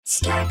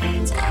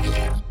Scarpins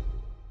Avenue.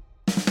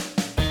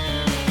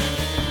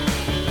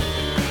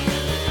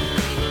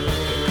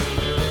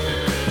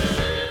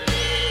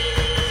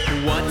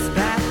 What's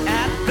that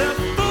at the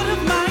foot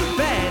of my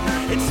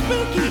bed? It's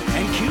spooky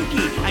and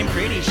kooky. I'm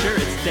pretty sure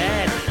it's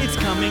dead. It's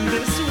coming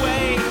this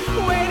way.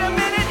 Wait a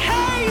minute,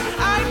 hey,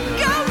 I'm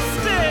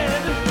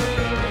ghosted!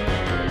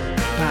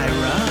 By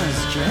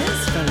Roz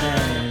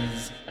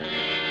Dressfelez.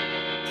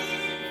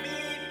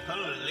 Evie,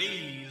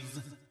 please.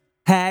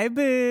 Hey,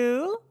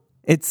 boo.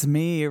 It's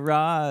me,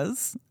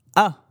 Roz.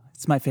 Oh,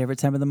 it's my favorite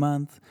time of the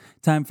month.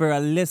 Time for a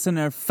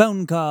listener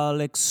phone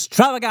call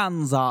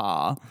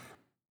extravaganza.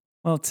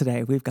 Well,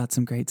 today we've got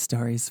some great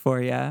stories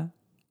for you.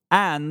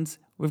 And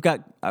we've got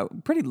a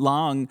pretty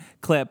long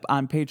clip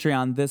on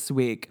Patreon this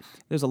week.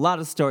 There's a lot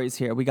of stories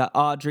here. We got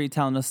Audrey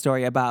telling a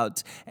story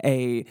about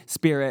a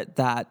spirit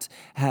that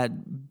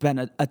had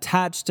been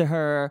attached to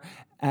her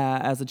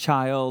as a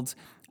child.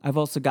 I've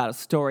also got a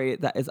story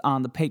that is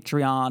on the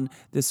Patreon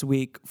this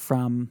week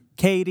from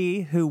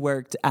Katie, who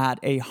worked at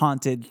a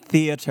haunted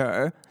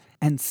theater.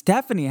 And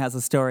Stephanie has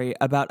a story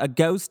about a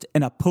ghost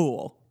in a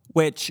pool,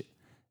 which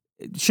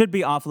should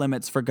be off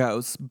limits for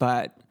ghosts,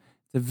 but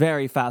it's a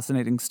very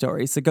fascinating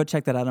story. So go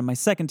check that out on my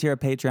second tier of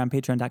Patreon,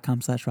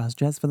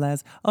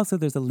 patreon.com/RozDressfelez. Also,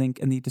 there's a link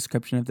in the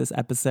description of this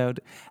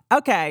episode.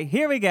 Okay,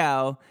 here we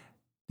go.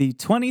 The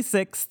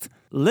 26th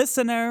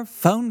listener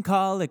phone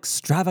call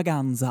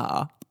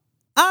extravaganza.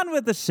 On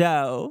with the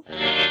show.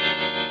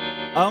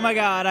 Oh my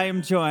God, I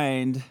am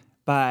joined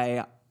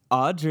by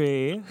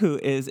Audrey, who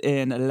is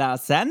in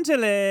Los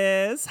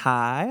Angeles.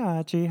 Hi,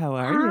 Audrey. How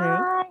are you?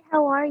 Hi,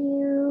 how are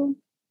you?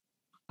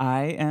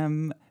 I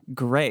am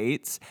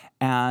great,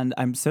 and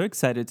I'm so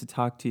excited to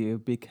talk to you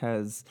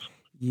because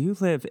you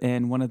live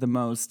in one of the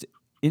most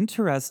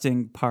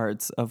interesting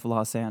parts of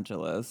Los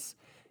Angeles.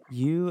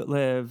 You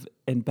live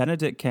in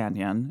Benedict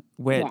Canyon,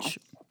 which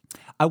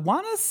I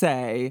want to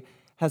say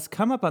has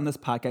come up on this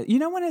podcast. You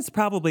know when it's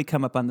probably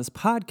come up on this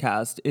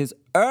podcast is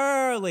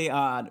early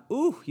on.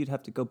 Ooh, you'd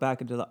have to go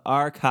back into the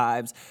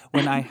archives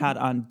when I had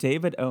on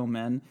David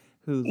Oman,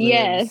 who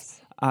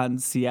lives on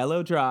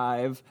Cielo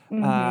Drive,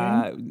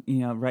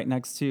 right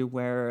next to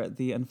where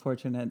the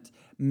unfortunate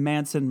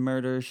Manson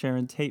murder,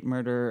 Sharon Tate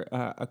murder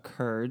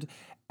occurred.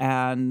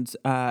 And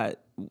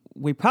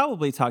we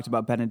probably talked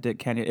about Benedict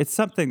Canyon. It's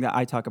something that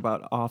I talk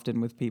about often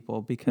with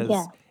people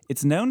because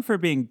it's known for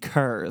being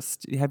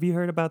cursed. Have you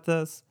heard about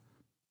this?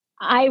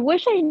 I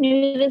wish I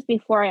knew this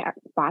before I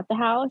bought the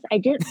house. I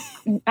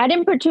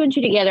didn't put two and two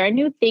together. I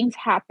knew things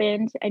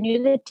happened. I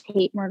knew the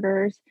Tate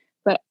murders,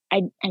 but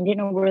I didn't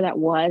know where that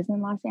was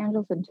in Los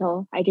Angeles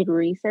until I did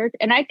research.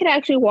 And I could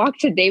actually walk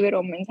to David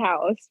Oman's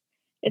house.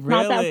 It's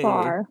not that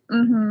far.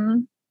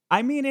 Mm-hmm.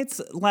 I mean,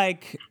 it's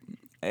like,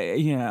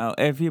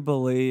 if you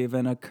believe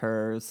in a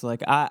curse,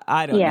 like,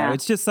 I don't know.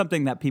 It's just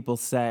something that people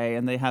say,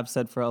 and they have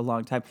said for a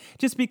long time,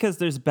 just because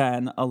there's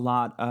been a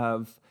lot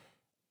of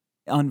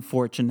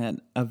unfortunate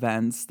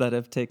events that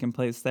have taken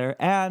place there.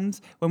 And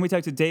when we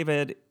talked to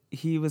David,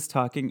 he was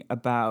talking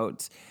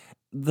about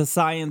the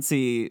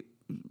science-y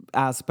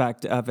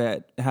aspect of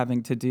it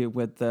having to do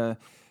with the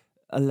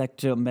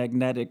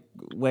electromagnetic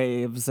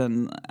waves,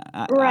 and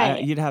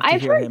you'd have to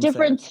I've hear heard him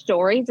different say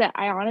stories that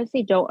I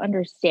honestly don't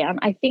understand.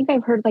 I think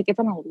I've heard like it's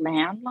on a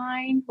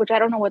landline, which I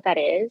don't know what that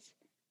is,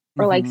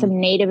 or like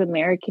some Native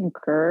American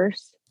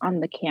curse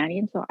on the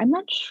canyon. So I'm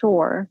not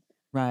sure.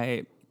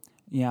 Right.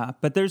 Yeah,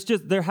 but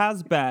there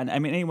has been, I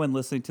mean, anyone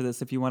listening to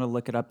this, if you want to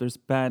look it up, there's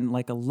been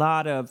like a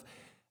lot of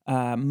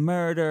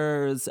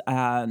murders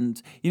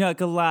and,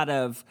 like a lot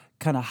of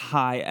kind of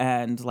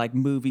high-end, like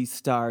movie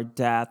star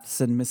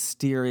deaths and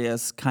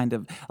mysterious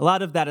a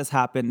lot of that has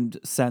happened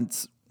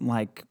since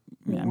like,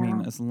 I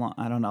mean,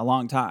 a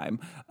long time.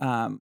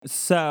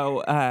 It's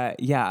a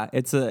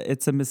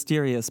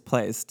mysterious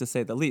place to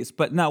say the least.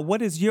 But now,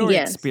 what is your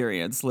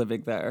experience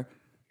living there?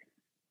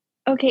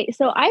 Okay,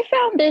 so I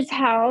found this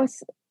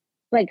house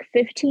like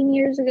 15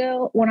 years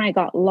ago when I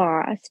got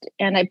lost,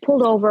 and I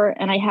pulled over,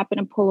 and I happened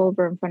to pull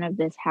over in front of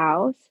this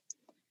house.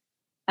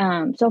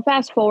 So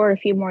fast forward a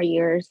few more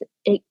years,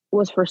 it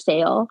was for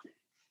sale.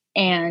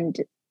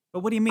 But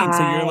what do you mean?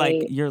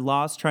 So you're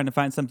lost trying to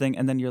find something,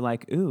 and then you're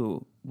like,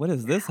 ooh, what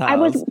is this house?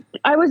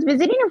 I was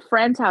visiting a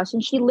friend's house,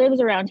 and she lives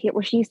around here,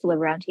 where she used to live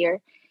around here.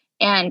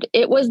 And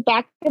it was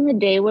back in the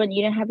day when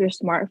you didn't have your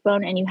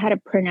smartphone and you had to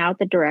print out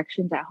the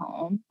directions at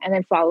home and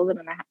then follow them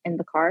in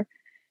the car.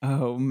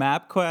 Oh,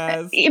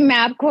 MapQuest.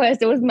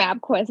 MapQuest. It was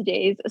MapQuest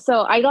days.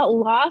 So I got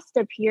lost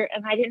up here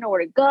and I didn't know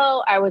where to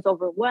go. I was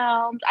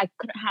overwhelmed. I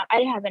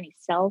didn't have any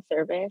cell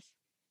service.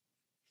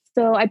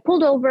 So I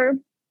pulled over,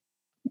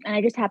 and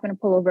I just happened to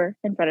pull over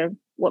in front of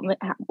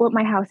what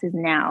my house is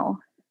now.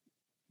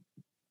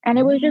 And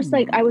it was just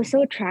like, I was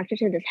so attracted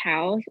to this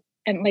house,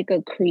 and like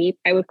a creep,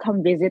 I would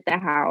come visit the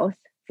house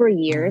for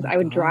years. I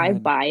would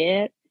drive by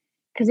it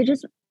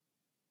because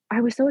I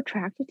was so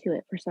attracted to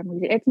it for some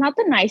reason. It's not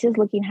the nicest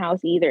looking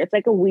house either. It's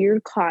like a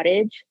weird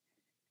cottage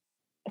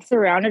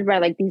surrounded by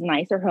like these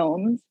nicer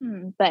homes.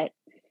 But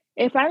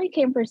it finally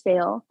came for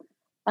sale.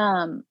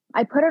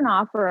 I put an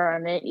offer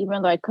on it,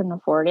 even though I couldn't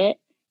afford it.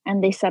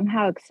 and they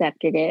somehow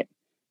accepted it.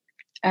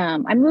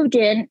 I moved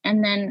in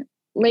and then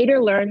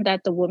later learned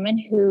that the woman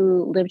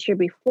who lived here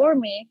before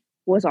me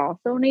was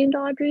also named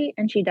Audrey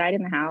and she died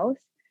in the house.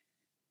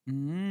 So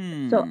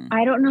Mm.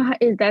 I don't know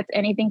if that's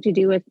anything to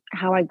do with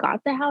how I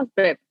got the house,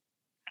 but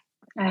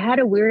I had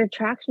a weird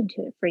attraction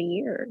to it for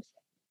years.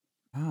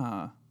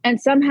 Ah.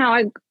 And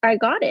somehow I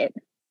got it.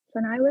 So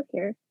now I live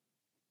here.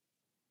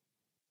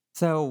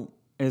 So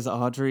is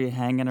Audrey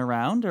hanging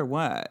around or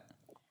what?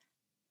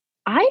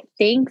 I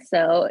think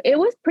so. It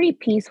was pretty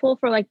peaceful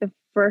for like the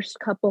first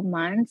couple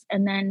months.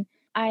 And then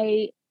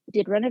I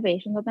did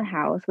renovations on the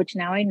house, which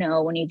now I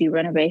know when you do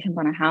renovations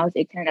on a house,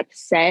 it can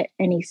upset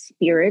any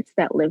spirits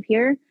that live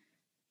here.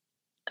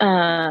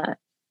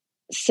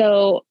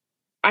 So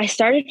I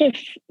started to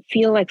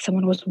feel like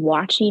someone was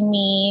watching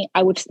me.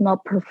 I would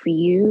smell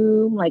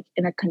perfume, like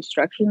in a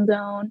construction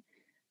zone.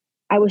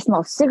 I would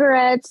smell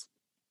cigarettes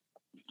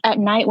at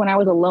night when I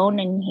was alone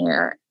in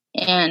here.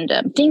 And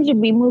things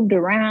would be moved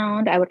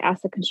around. I would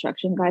ask the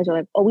construction guys, they're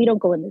like, oh, we don't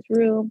go in this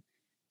room.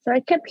 So I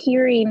kept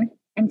hearing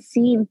and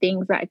seeing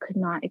things that I could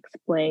not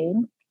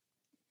explain.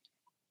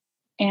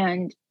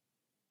 And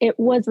it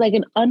was like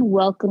an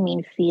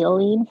unwelcoming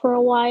feeling for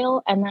a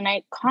while. And then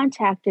I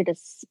contacted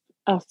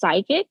a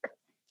psychic.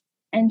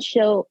 And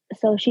so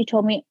she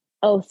told me,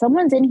 oh,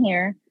 someone's in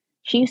here.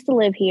 She used to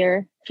live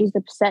here. She's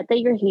upset that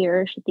you're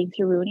here. She thinks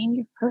you're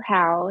ruining her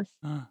house.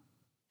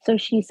 So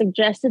she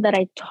suggested that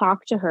I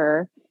talk to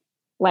her,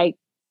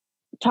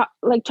 talk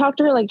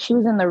to her like she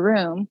was in the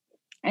room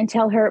and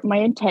tell her my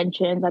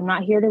intentions. I'm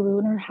not here to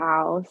ruin her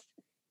house.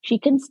 She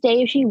can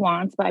stay if she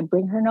wants, but I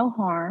bring her no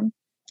harm.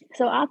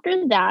 So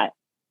after that,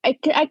 I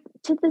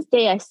to this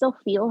day, I still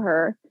feel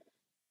her,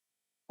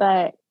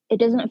 but it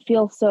doesn't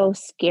feel so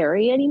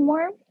scary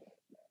anymore.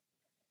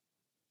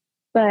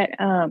 But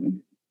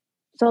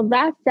so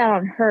that's that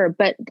on her.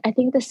 But I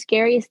think the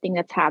scariest thing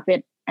that's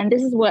happened, and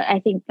this is what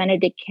I think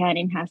Benedict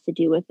Cannon has to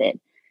do with it.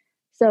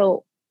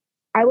 So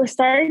I was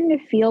starting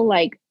to feel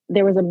like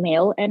there was a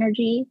male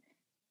energy.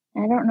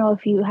 I don't know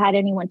if you had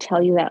anyone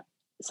tell you that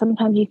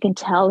sometimes you can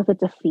tell if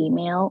it's a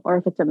female or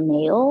if it's a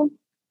male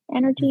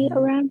energy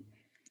around.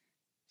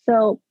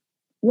 So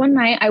one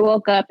night I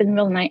woke up in the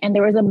middle of the night and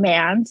there was a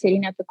man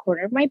sitting at the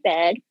corner of my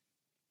bed.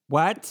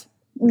 What?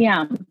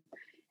 Yeah.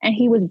 And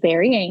he was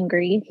very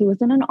angry. He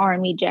was in an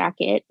army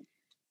jacket.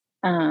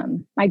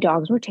 My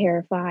dogs were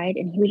terrified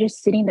and he was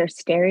just sitting there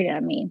staring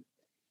at me.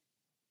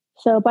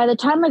 So by the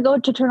time I go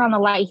to turn on the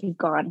light, he's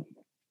gone.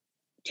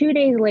 2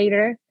 days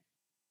later,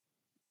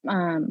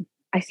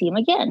 I see him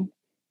again.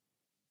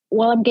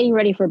 While I'm getting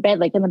ready for bed,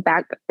 like in the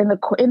back, in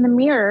the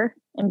mirror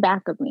in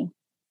back of me.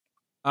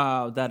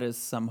 Oh, that is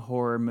some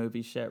horror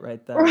movie shit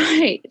right there.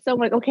 Right. So I'm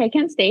like, okay, I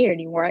can't stay here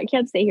anymore. I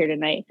can't stay here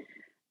tonight.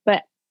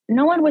 But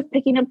no one was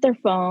picking up their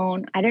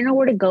phone. I didn't know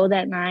where to go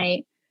that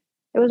night.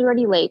 It was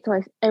already late, so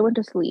I went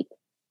to sleep.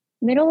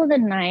 Middle of the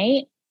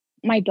night,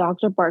 my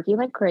dogs were barking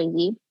like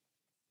crazy.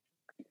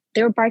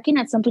 They were barking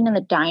at something in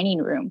the dining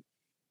room.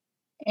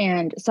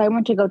 And so I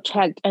went to go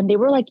check, and they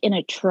were like in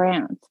a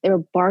trance. They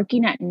were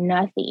barking at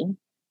nothing,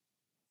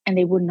 and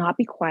they would not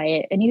be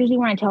quiet. And usually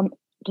when I tell them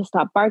to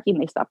stop barking,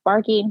 they stop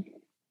barking.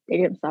 They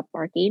didn't stop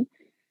barking.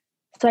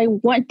 So I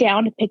went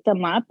down to pick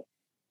them up,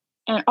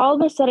 and all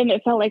of a sudden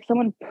it felt like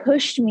someone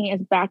pushed me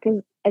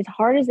as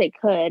hard as they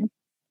could.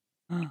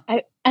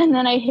 And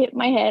then I hit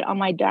my head on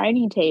my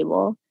dining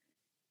table,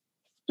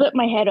 split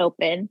my head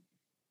open,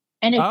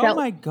 and it felt,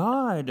 my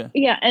God.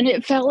 Yeah, and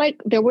it felt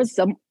like there was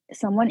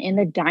someone in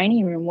the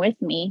dining room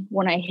with me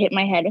when I hit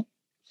my head.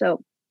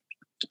 So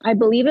I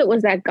believe it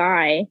was that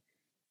guy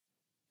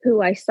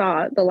who I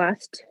saw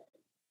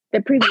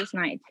the previous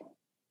night.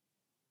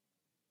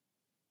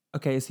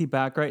 Okay, is he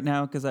back right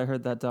now? Because I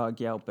heard that dog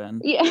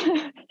yelping.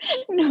 Yeah.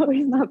 No,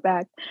 he's not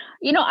back.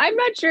 I'm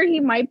not sure he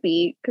might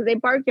be because they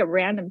bark at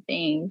random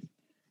things.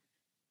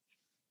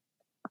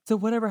 So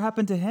whatever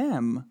happened to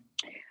him?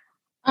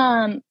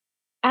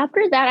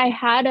 After that, I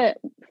had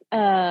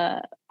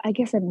I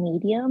guess a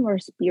medium or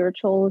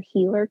spiritual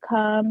healer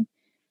come.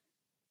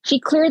 She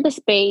cleared the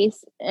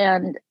space,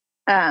 and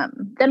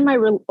then my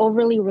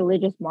overly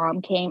religious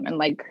mom came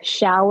and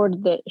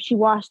she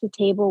washed the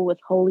table with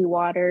holy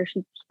water.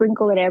 She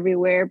sprinkled it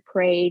everywhere,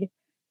 prayed.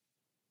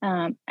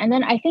 And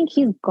then I think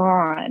he's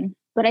gone,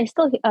 but I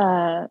still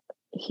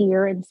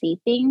hear and see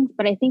things.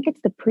 But I think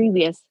it's the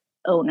previous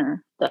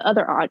owner, the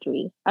other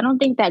Audrey. I don't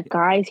think that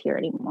guy's here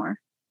anymore.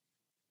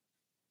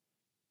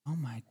 Oh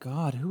my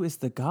God, who is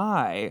the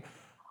guy?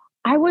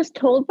 I was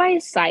told by a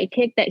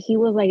psychic that he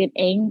was like an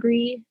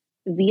angry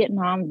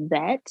Vietnam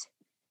vet,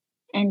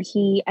 and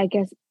he, I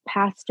guess,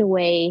 passed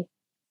away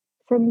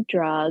from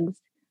drugs.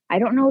 I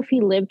don't know if he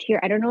lived here.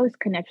 I don't know his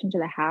connection to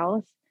the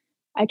house.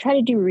 I tried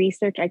to do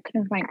research. I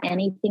couldn't find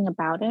anything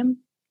about him,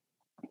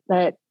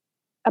 but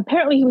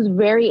apparently he was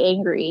very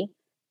angry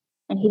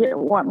and he didn't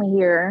want me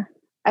here.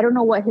 I don't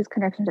know what his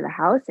connection to the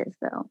house is,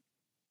 though.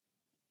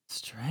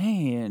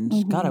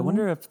 Strange. God, I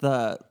wonder if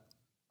the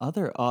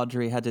other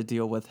Audrey had to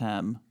deal with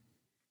him.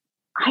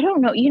 I don't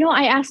know.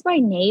 I asked my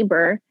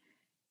neighbor,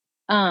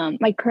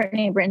 my current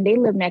neighbor, and they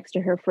lived next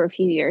to her for a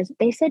few years.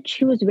 They said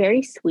she was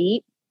very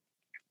sweet,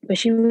 but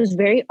she was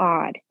very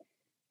odd.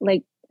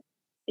 Like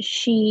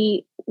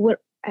she would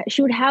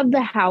she would have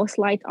the house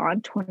lights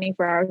on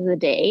 24 hours a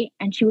day,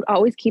 and she would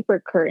always keep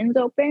her curtains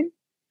open.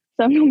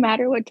 So no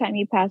matter what time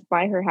you passed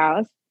by her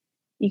house,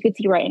 you could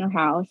see right in her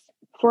house.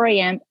 4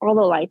 a.m., all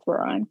the lights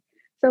were on.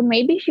 So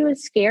maybe she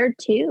was scared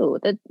too.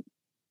 That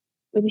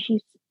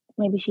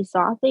maybe she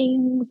saw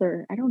things,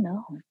 or I don't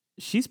know.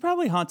 She's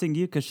probably haunting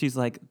you because she's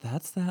like,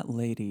 that's that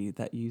lady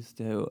that used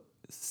to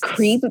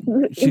Creep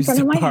she in used front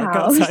to of my park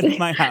house. outside of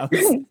my house.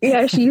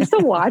 Yeah, she used to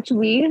watch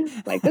me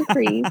like a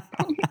creep.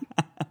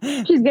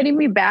 She's getting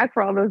me back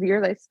for all those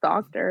years I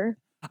stalked her.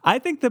 I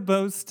think the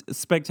most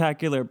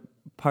spectacular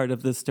part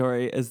of this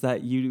story is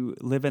that you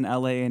live in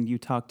LA and you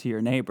talk to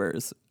your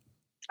neighbors.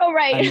 Oh,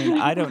 right. I mean,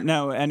 I don't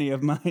know any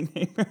of my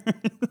neighbors.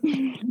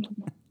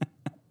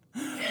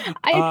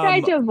 I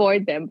tried to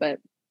avoid them, but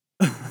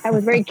I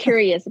was very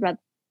curious about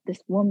this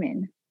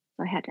woman.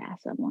 So I had to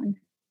ask someone.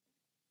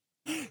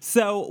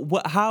 So,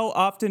 how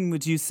often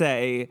would you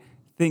say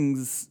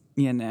things,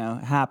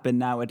 happen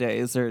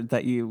nowadays, or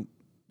that you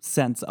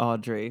sense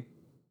Audrey?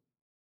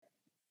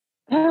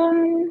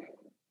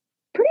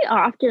 Pretty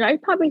often.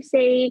 I'd probably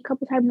say a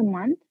couple times a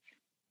month.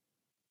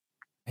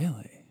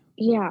 Really?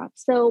 Yeah.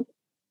 So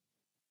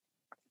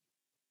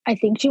I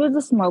think she was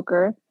a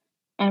smoker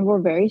and we're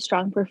very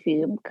strong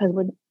perfume because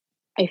when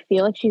I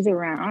feel like she's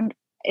around,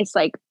 it's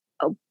like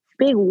a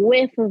big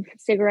whiff of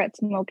cigarette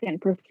smoke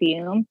and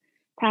perfume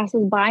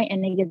passes by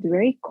and it gets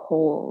very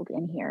cold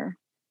in here.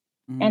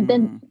 And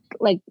then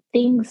like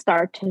things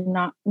start to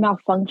not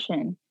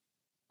malfunction.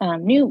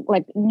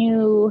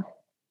 New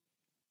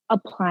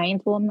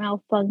appliance will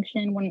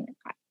malfunction when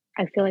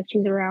I feel like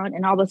she's around,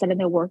 and all of a sudden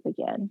they work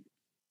again.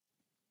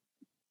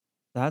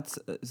 That's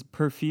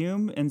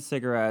perfume and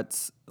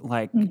cigarettes go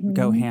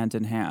Mm-hmm. hand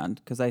in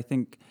hand because I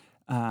think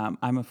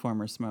I'm a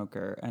former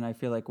smoker, and I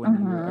feel like when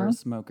you are a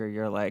smoker,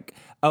 you're like,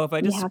 oh, if I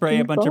You just have to spray a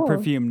use bunch of both.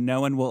 perfume, no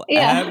one will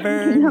Yeah,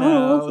 ever no one will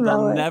know. They'll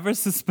smell it. never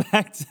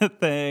suspect a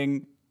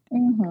thing.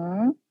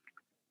 Mm-hmm.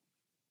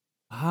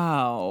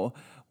 Wow.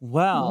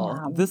 Well,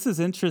 Yeah. this is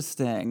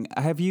interesting.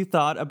 Have you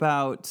thought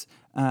about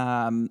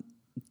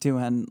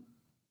doing,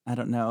 I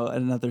don't know,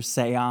 another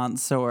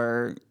seance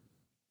or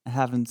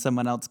having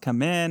someone else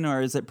come in,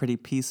 or is it pretty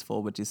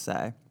peaceful, would you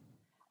say?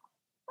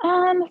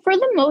 For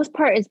the most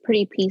part, it's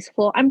pretty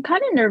peaceful. I'm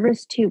kind of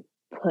nervous to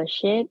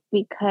push it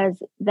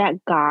because that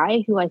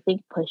guy who I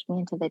think pushed me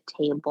into the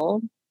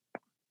table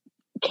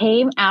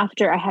came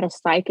after I had a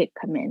psychic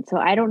come in. So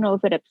I don't know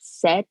if it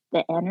upset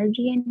the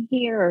energy in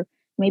here or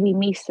maybe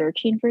me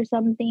searching for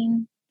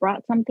something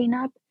brought something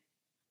up.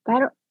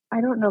 But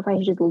I don't know if I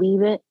should just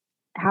leave it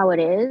how it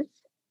is.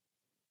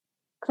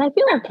 Because I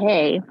feel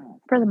okay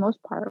for the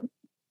most part.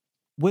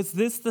 Was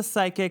this the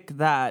psychic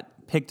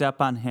that picked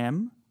up on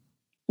him?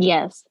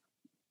 Yes.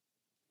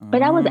 But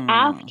that was Mm.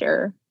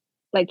 after.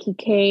 Like he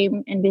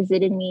came and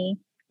visited me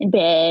in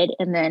bed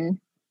and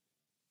then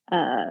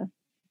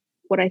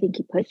what I think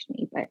he pushed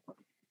me, but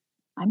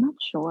I'm not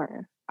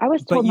sure. I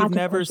was But told you've not to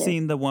never push it.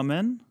 seen the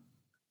woman?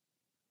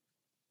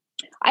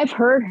 I've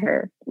heard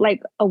her,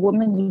 like a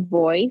woman's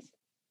voice.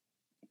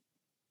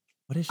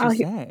 What did she I'll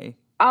hear, say?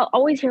 I'll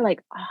always hear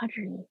like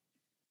Audrey.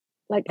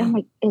 Like I'm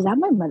like, is that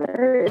my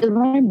mother? Is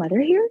my mother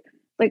here?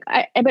 Like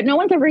but no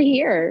one's ever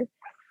here.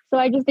 So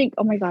I just think,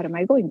 oh my God, am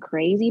I going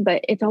crazy?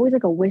 But it's always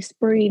like a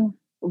whispering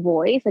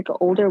voice, like an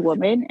older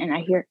woman, and I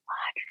hear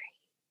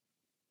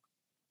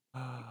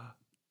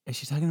Is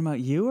she talking about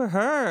you or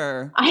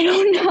her? I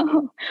don't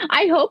know.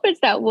 I hope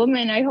it's that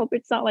woman. I hope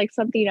it's not like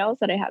something else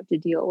that I have to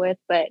deal with.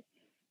 But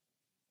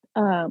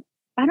I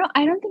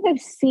don't think I've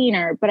seen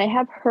her, but I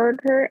have heard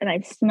her and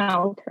I've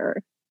smelled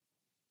her.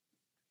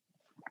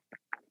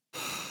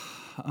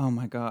 Oh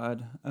my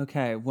God.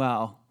 Okay,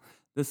 well,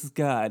 this is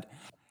good.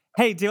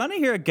 Hey, do you want to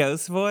hear a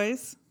ghost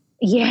voice?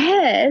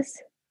 Yes,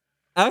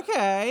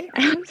 Okay.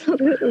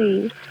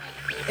 absolutely.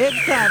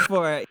 It's time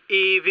for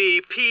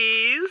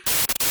EVPs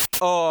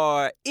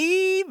or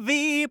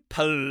EV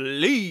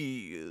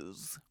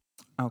Please.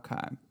 Okay.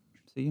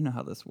 So you know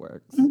how this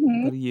works. I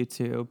Mm-hmm. go to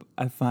YouTube.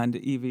 I find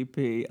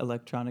EVP,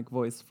 electronic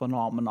voice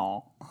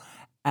phenomenal.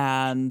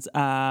 And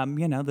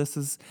this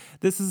is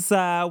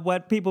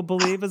what people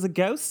believe is a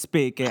ghost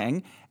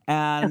speaking.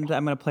 And Okay.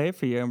 I'm gonna play it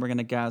for you, and we're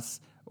gonna guess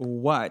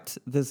what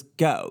this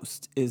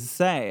ghost is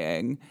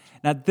saying.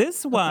 Now,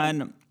 this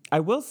one, I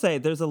will say,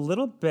 there's a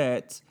little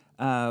bit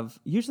of.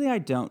 Usually, I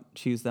don't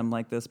choose them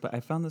like this, but I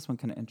found this one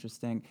kind of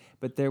interesting.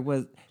 But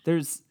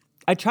there's.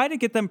 I try to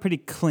get them pretty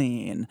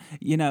clean,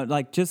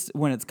 like just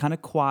when it's kind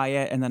of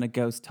quiet and then a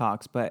ghost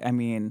talks. But I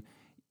mean,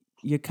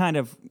 you kind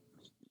of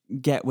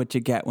get what you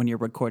get when you're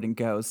recording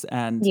ghosts.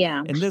 And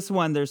Yeah. in this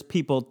one, there's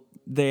people,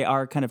 they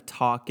are kind of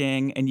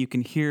talking, and you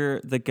can hear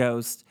the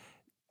ghost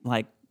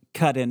like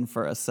cut in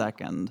for a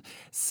second.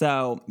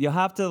 So you'll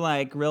have to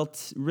like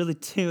really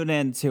tune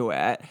into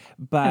it.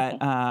 But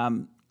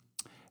Okay.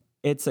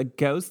 It's a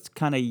ghost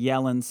kind of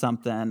yelling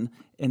something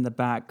in the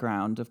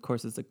background. Of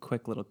course, it's a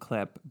quick little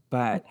clip,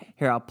 but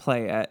here, I'll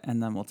play it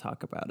and then we'll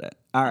talk about it.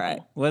 All right.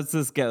 What's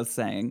this ghost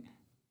saying?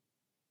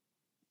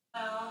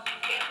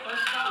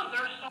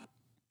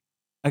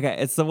 Okay,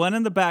 it's the one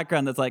in the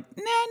background that's like,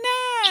 nah,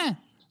 nah.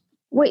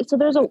 Wait, so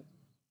there's a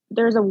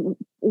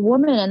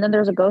woman and then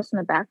there's a ghost in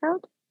the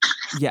background?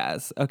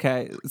 Yes.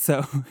 Okay.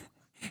 So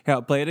here,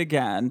 I'll play it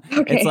again.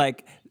 Okay. It's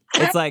like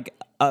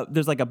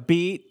there's like a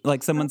beat,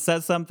 like someone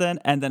says something,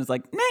 and then it's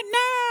like, nah,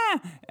 nah,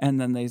 and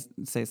then they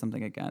say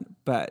something again.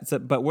 But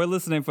we're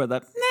listening for the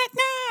nah,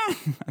 nah.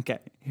 Okay,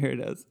 here it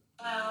is.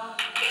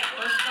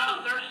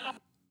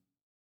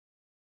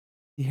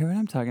 You hear what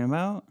I'm talking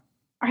about?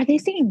 Are they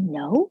saying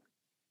no?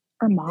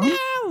 Or mom?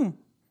 No.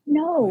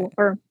 No. Wait.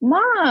 Or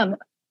mom?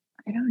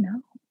 I don't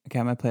know. Okay,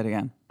 I'm gonna play it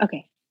again.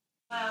 Okay.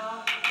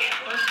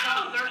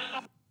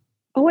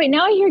 Oh, wait,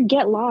 now I hear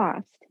get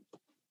lost.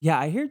 Yeah,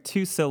 I hear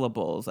 2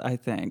 syllables, I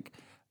think.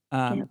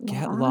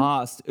 Get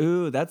lost.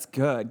 Ooh, that's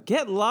good.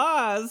 Get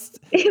lost.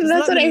 Just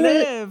That's let what me I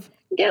heard. live.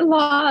 Get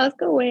lost.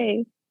 Go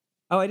away.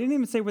 Oh, I didn't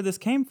even say where this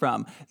came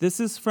from.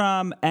 This is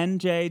from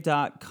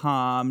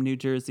NJ.com,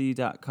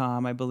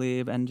 NewJersey.com, I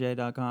believe,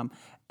 NJ.com.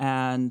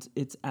 And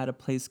it's at a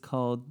place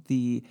called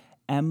the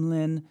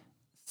Emlyn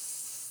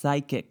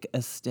Psychic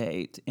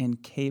Estate in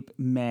Cape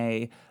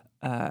May,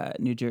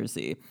 New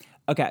Jersey.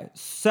 Okay,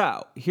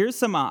 so here's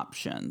some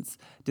options.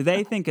 Do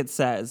they think it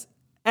says,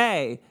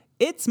 A,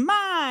 it's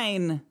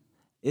mine?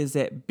 Is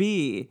it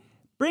B,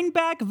 bring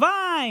back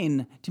Vine?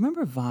 Do you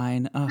remember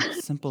Vine? Oh,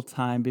 simple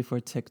time before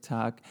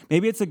TikTok.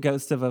 Maybe it's a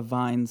ghost of a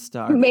Vine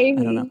star. Maybe.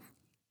 I don't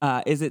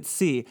know. Is it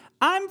C,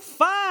 I'm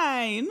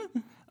fine?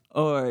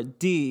 Or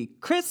D,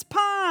 Chris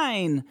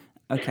Pine?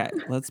 Okay,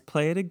 let's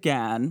play it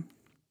again.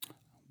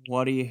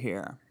 What do you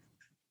hear?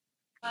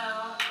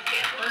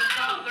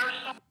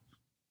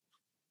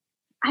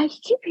 I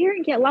keep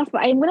hearing get lost,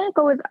 but I'm going to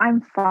go with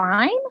I'm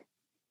fine.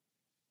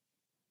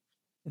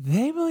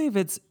 They believe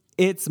it's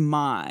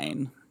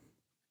mine.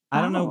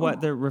 I don't know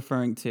what they're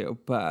referring to,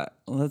 but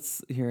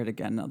let's hear it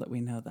again now that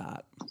we know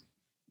that.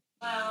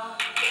 I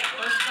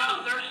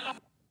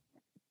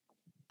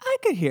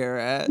could hear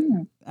it.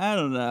 I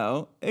don't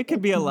know. It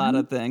could be a lot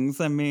of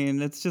things. I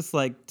mean, it's just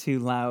like 2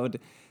 loud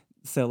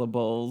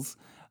syllables.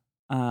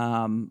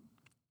 But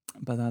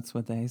that's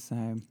what they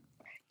say.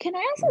 Can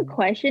I ask a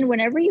question?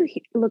 Whenever you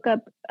look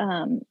up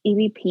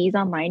EVPs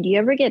online, do you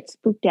ever get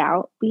spooked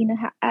out being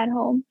at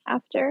home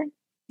after?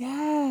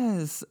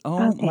 Yes.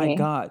 Oh my Okay.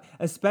 God.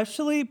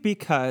 Especially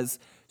because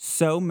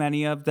so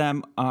many of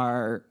them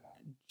are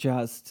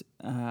just,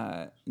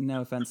 no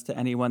offense to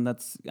anyone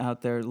that's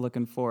out there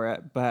looking for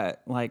it,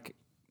 but like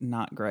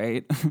not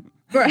great.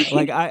 Right.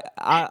 Like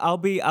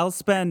I'll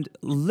spend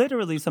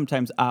literally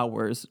sometimes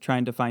hours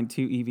trying to find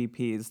 2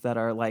 EVPs that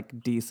are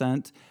like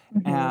decent.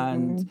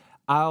 And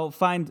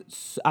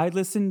I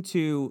listen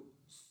to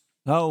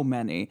so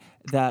many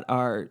that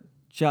are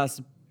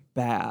just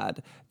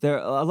bad. There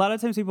a lot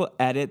of times people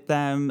edit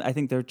them. I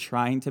think they're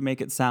trying to make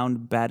it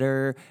sound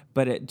better,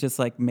 but it just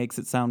like makes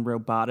it sound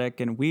robotic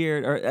and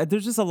weird. Or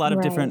there's just a lot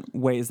of different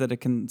ways that it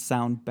can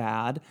sound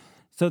bad.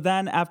 So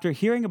then after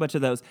hearing a bunch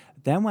of those,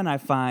 then when I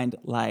find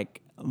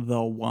like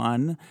the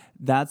one,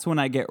 that's when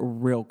I get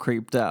real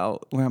creeped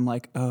out where I'm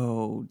like,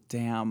 oh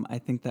damn, I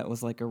think that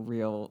was like a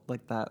real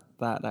like that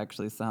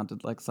actually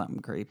sounded like something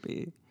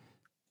creepy.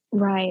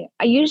 Right.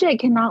 I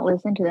cannot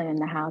listen to them in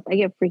the house. I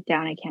get freaked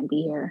out. I can't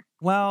be here.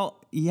 Well,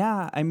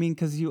 yeah, I mean,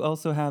 because you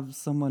also have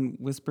someone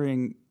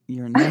whispering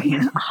your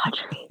name.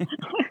 Audrey.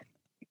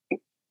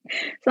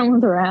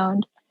 Someone's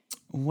around.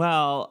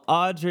 Well,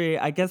 Audrey,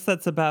 I guess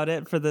that's about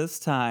it for this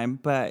time.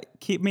 But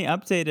keep me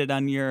updated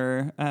on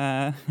your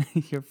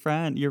your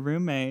friend, your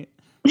roommate.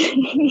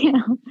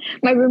 Yeah,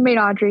 my roommate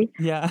Audrey.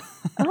 Yeah.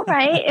 All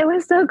right. It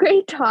was so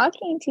great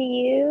talking to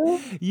you.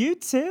 You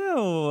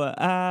too.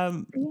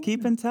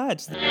 Keep in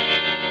touch.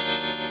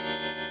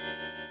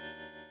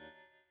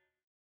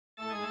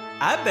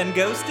 I've been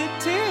ghosted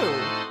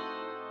too.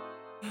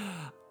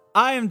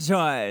 I am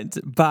joined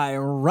by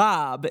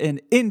Rob in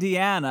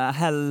Indiana.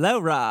 Hello,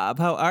 Rob.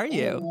 How are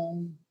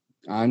you?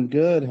 I'm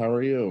good. How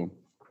are you?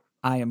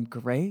 I am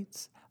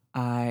great.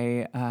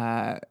 I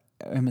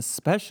am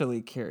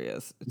especially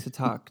curious to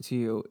talk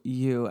to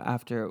you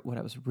after what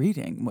I was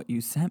reading, what you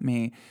sent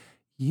me.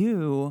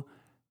 You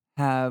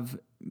have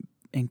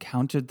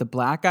encountered the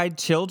Black-Eyed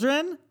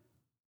Children?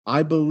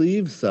 I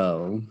believe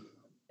so.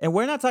 And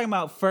we're not talking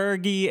about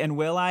Fergie and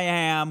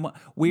will.i.am.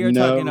 We are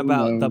talking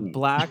about the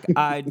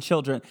Black-Eyed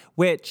Children,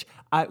 which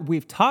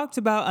we've talked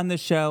about on the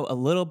show a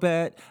little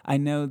bit. I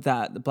know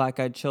that the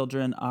Black-Eyed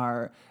Children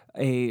are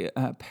a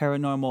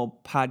paranormal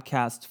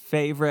podcast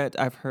favorite.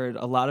 I've heard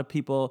a lot of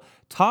people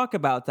talk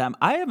about them.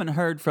 I haven't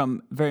heard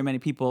from very many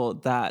people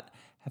that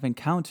have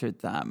encountered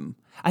them.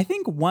 I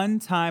think one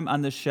time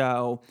on the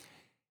show,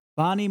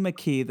 Bonnie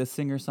McKee, the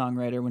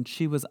singer-songwriter, when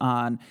she was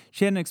on,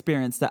 she had an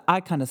experience that I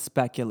kind of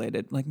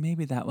speculated, like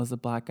maybe that was a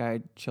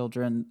Black-Eyed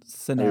Children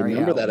scenario. I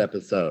remember that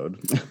episode.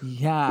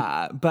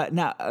 Yeah, but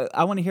now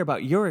I want to hear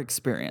about your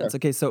experience.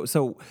 Okay,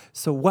 so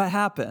what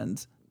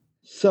happened?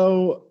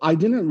 So I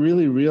didn't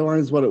really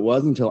realize what it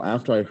was until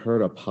after I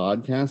heard a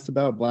podcast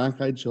about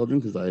black-eyed children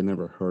because I had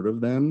never heard of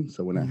them.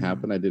 So when it Mm.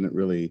 happened, I didn't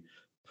really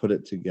put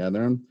it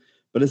together.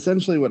 But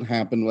essentially, what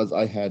happened was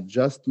I had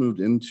just moved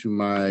into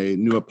my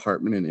new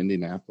apartment in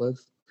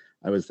Indianapolis.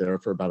 I was there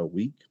for about a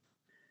week,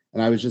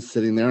 and I was just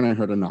sitting there, and I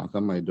heard a knock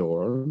on my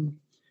door.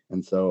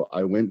 And so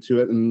I went to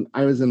it, and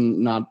I was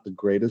in not the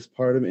greatest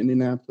part of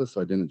Indianapolis,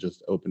 so I didn't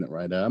just open it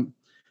right up.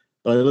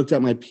 But I looked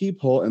at my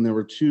peephole, and there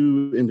were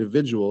two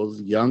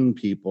individuals, young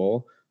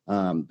people.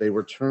 They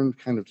were turned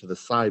kind of to the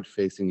side,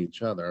 facing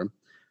each other.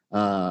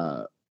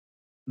 Uh,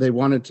 they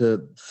wanted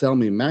to sell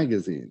me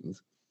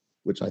magazines,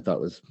 which I thought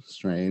was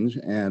strange.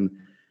 And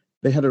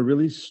they had a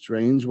really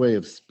strange way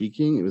of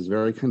speaking. It was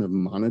very kind of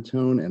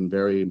monotone and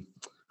very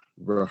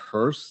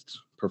rehearsed,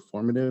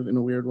 performative in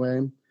a weird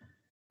way.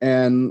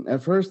 And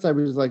at first I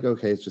was like,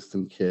 okay, it's just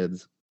some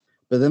kids.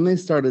 But then they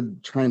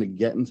started trying to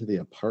get into the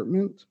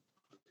apartment,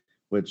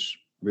 which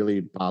really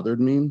bothered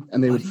me.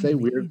 And they What would do say you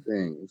weird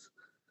mean? things.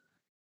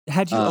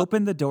 Had you Uh,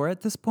 opened the door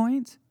at this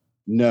point?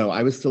 no,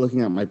 I was still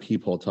looking at my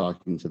peephole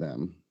talking to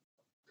them.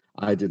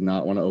 I did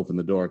not want to open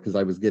the door because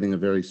I was getting a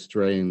very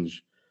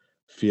strange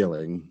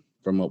feeling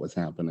from what was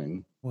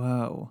happening.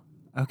 Whoa.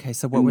 Okay,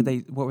 so And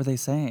what were they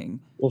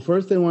saying? well,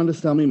 first they wanted to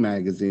sell me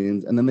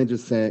magazines, and then they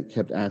just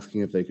kept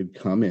asking if they could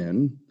come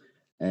in.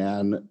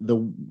 And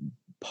the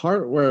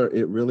part where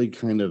it really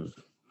kind of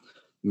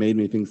made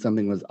me think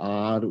something was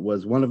odd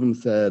was one of them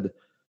said,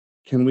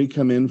 "Can we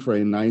come in for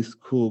a nice,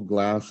 cool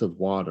glass of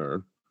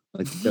water?"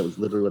 Like that was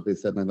literally what they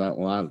said. And I thought,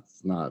 well,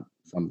 that's not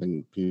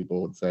something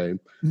people would say. Uh,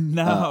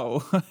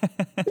 No.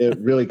 it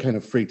really kind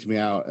of freaked me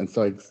out. And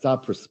so I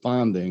stopped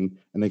responding,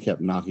 and they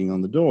kept knocking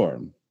on the door.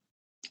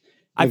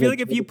 I Like feel I like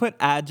if you told, put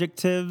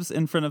adjectives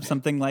in front of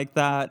something like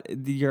that,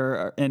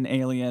 you're an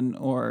alien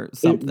or it was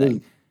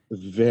something.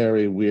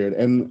 very weird.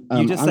 And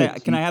You just I'm a say,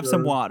 "Can I have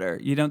some teacher. water?"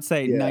 You don't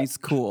say, Yeah. "Nice,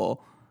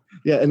 cool."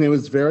 Yeah. And it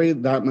was very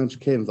that much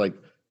cadence. Like,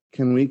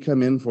 can we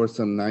come in for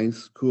some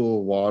nice,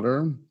 cool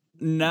water? Like,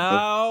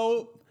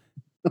 No.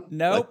 like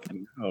Nope.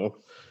 no.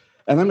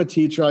 And I'm a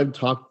teacher. I've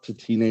talked to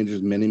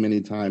teenagers many,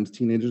 many times.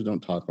 Teenagers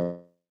don't talk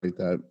like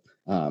that.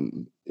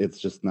 It's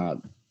just not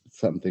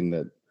something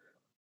that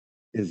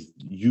is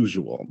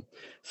usual.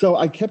 So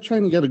I kept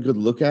trying to get a good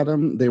look at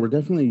them. They were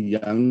definitely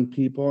young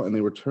people, and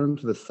they were turned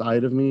to the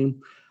side of me.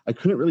 I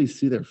couldn't really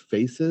see their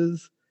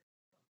faces,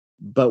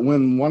 but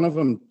when one of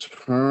them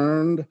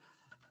turned,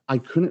 I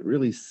couldn't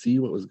really see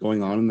what was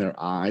going on in their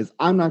eyes.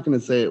 I'm not going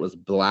to say it was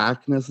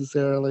black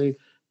necessarily,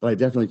 but I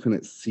definitely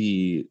couldn't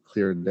see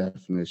clear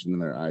definition in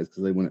their eyes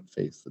because they wouldn't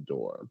face the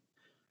door.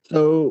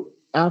 So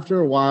after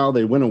a while,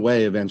 they went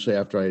away eventually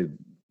after I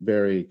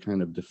very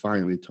kind of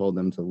defiantly told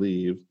them to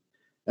leave.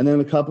 And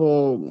then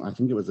I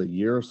think it was a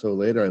year or so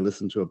later, I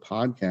listened to a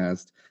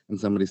podcast and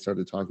somebody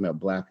started talking about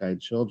black-eyed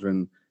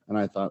children. And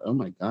I thought, oh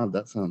my God,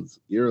 that sounds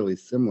eerily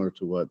similar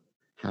to what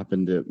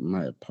happened at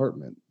my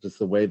apartment. Just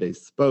the way they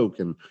spoke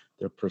and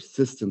their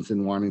persistence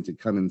in wanting to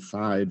come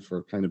inside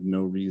for kind of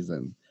no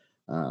reason.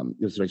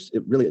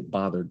 It really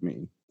bothered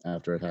me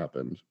after it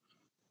happened.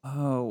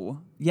 Oh,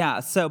 yeah.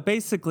 So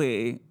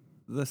basically,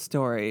 the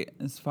story,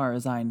 as far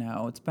as I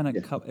know,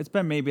 Yeah. it's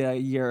been maybe a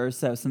year or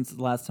so since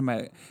the last time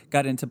I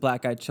got into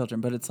Black Eyed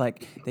Children. But it's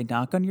like they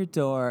knock on your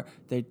door.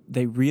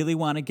 They really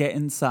want to get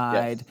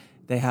inside. Yes.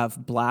 They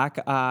have black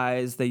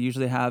eyes. They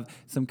usually have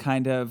some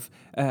kind of.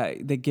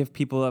 They give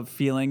people a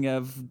feeling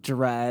of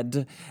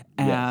dread,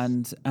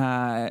 Yes.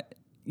 and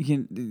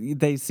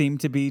they seem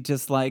to be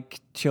just like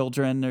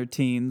children or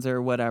teens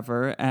or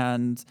whatever.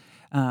 And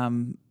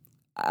um,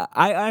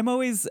 I'm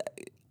always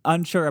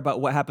unsure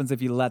about what happens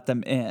if you let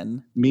them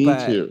in, Me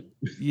but too.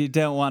 you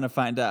don't want to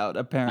find out,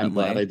 I'm glad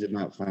apparently. I did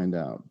not find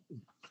out.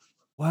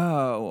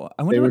 Whoa.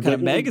 I They wonder were what kind of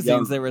definitely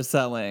magazines they were young.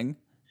 selling.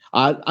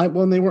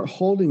 Well, they weren't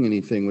holding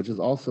anything, which is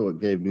also what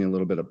gave me a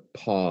little bit of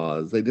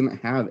pause. They didn't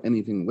have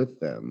anything with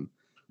them,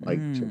 like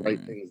to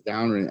write Mm. things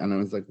down. And I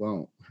was like,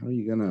 well, how are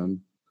you gonna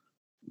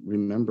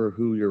remember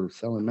who you're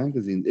selling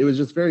magazines? It was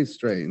just very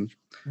strange.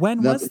 When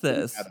was Nothing didn't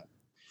add this? up.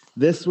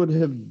 This would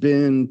have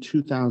been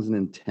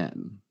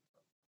 2010.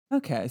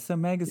 Okay, so Yeah,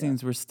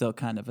 magazines were still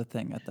kind of a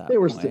thing at they that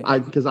were still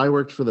point. because I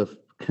worked for the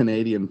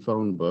Canadian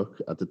phone book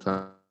at the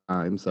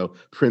time, so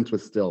print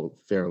was still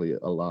fairly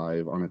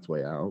alive on its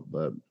way out.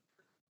 But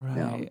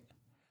yeah. Right.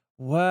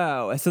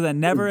 Whoa. So then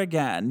never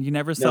again. You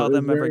never No, saw it was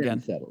them ever very again.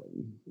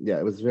 unsettling. Yeah,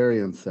 it was very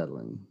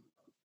unsettling.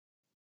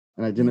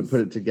 And I I didn't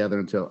put see. it together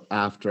until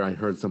after I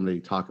heard somebody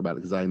talk about it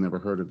because I had never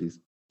heard of these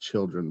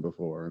children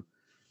before.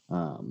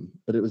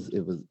 But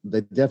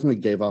they definitely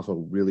gave off a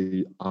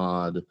really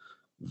odd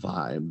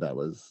vibe that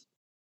was,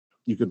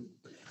 you could,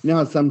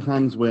 how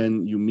sometimes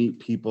when you meet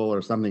people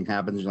or something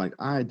happens, you're like,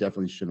 I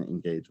definitely shouldn't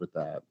engage with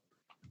that.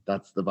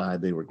 That's the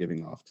vibe they were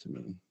giving off to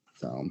me.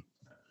 So I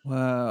did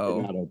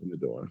Whoa. not open the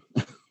door.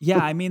 Yeah,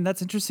 I mean,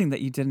 that's interesting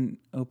that you didn't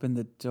open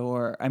the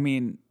door. I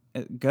mean,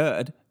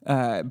 good,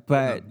 Yeah.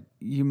 but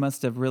you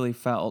must have really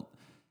felt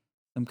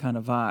some kind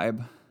of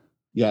vibe.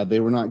 Yeah, they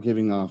were not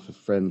giving off a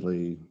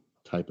friendly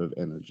type of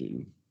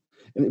energy.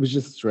 And it was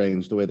just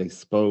strange the way they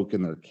spoke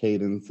and their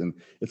cadence, and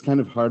it's kind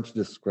of hard to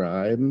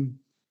describe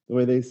the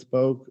way they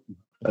spoke,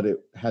 but it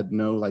had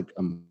no like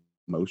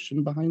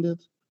emotion behind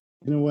it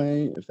in a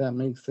way, if that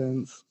makes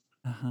sense.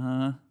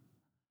 Uh-huh.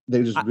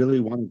 They just I, really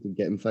wanted to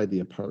get inside the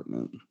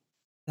apartment.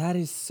 that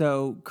is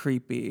so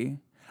creepy.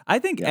 I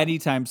think Yeah.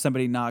 anytime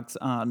somebody knocks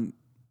on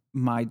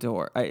my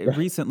door, it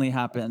recently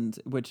happened,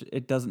 which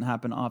it doesn't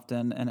happen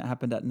often, and it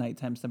happened at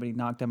nighttime. Somebody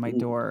knocked on my Ooh,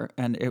 door,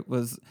 and it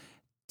was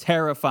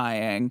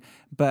terrifying. it's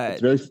But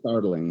very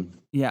startling.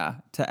 yeah,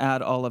 to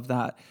add all of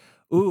that.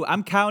 Ooh,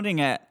 I'm counting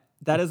it.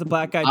 That is a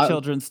Black Eyed I,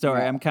 Children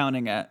story. yeah. I'm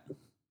counting it.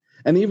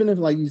 And even if,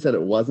 like you said,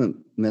 it wasn't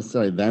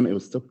necessarily them, it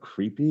was still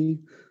creepy.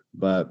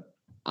 But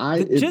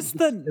Just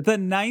the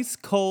nice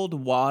cold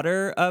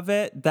water of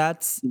it.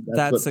 That's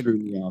what threw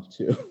me off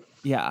too.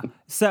 yeah.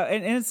 So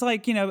and it's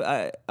like,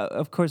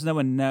 of course no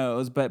one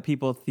knows, but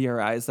people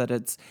theorize that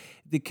it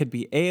could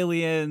be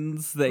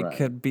aliens. They Right.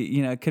 could be,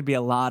 it could be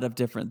a lot of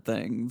different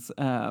things.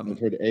 I've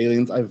heard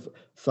aliens. I've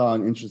saw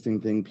an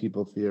interesting thing.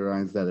 People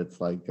theorize that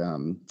it's like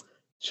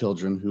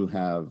children who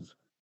have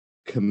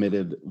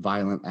committed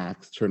violent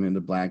acts turn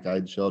into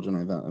black-eyed children.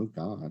 I thought, oh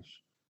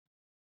gosh,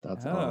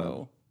 that's odd.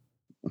 Oh,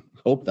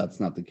 Hope that's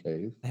not the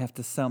case. they have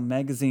to sell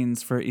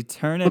magazines for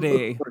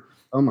eternity.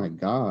 Oh my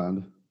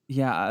God,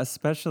 Yeah,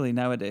 especially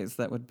nowadays,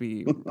 that would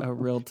be a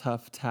real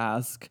tough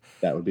task.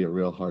 that would be a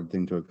real hard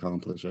thing to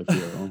accomplish, I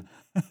feel.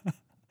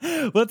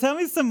 Well, tell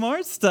me some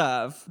more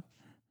stuff.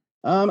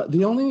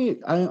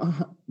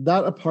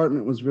 That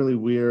apartment was really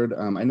weird.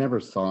 I never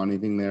saw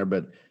anything there,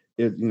 but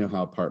you know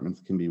how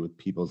apartments can be with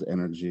people's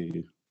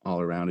energy all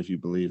around if you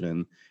believe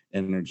in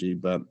energy.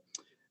 But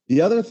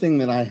the other thing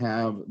that I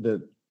have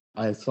that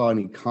I saw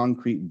any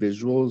concrete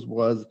visuals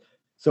was,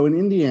 so in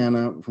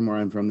Indiana, from where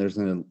I'm from, there's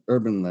an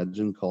urban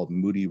legend called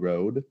Moody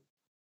Road,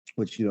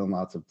 which,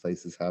 lots of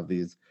places have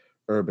these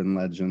urban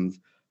legends.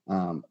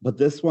 But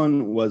this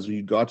one was,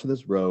 you got to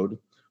this road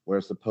where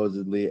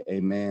supposedly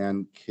a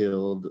man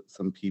killed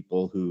some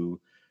people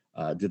who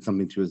did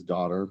something to his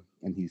daughter,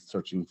 and he's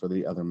searching for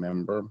the other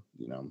member,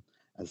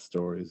 as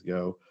stories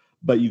go.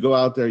 But you go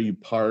out there, you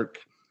park,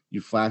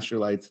 you flash your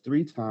lights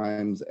 3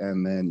 times,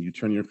 and then you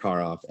turn your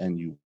car off and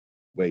you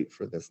wait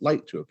for this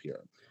light to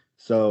appear.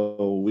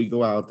 So we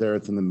go out there,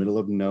 it's in the middle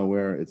of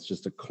nowhere, it's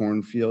just a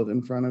cornfield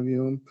in front of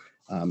you.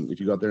 If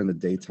you go out there in the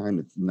daytime,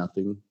 it's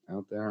nothing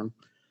out there.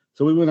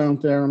 So we went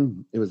out there,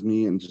 it was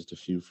me and just a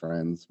few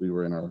friends. We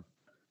were in our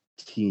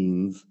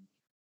teens,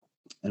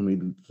 and we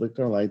flicked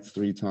our lights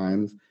 3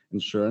 times,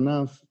 and sure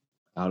enough,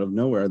 out of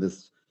nowhere,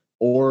 this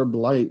orb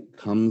light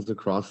comes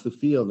across the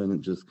field, and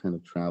it just kind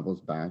of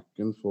travels back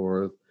and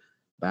forth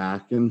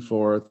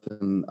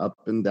and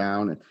up and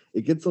down. And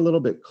it gets a little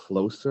bit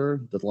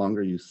closer the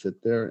longer you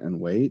sit there and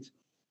wait,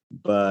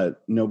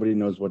 but nobody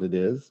knows what it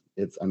is.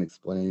 It's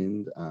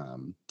unexplained.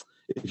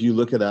 If you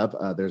look it up,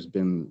 there's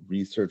been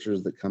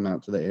researchers that come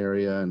out to the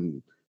area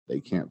and they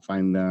can't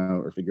find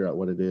out or figure out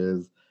what it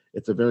is.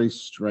 It's a very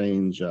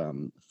strange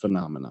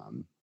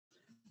phenomenon.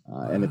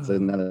 And it's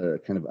another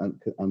kind of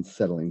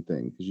unsettling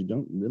thing because you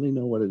don't really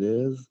know what it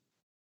is.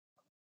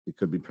 It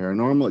could be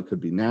paranormal, it could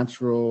be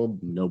natural,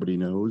 nobody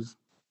knows.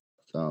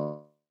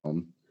 So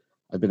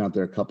I've been out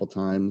there a couple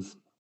times.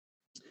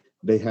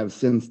 They have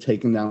since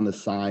taken down the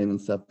sign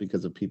and stuff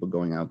because of people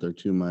going out there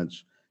too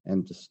much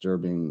and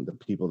disturbing the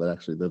people that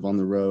actually live on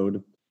the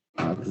road,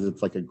 because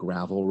it's like a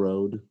gravel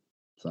road.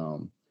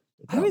 So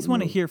I always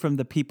want to hear from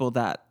the people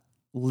that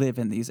live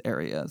in these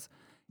areas.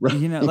 Right.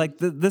 Like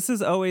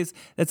it's always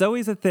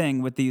a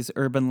thing with these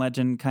urban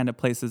legend kind of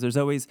places. There's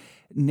always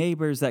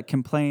neighbors that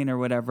complain or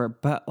whatever,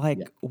 but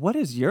what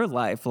is your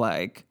life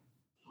like?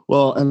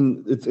 Well,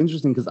 and it's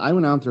interesting because I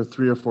went out there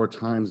 3 or 4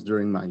 times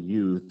during my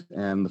youth,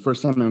 and the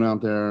first time I went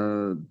out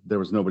there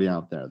was nobody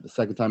out there. The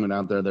second time I went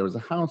out there was a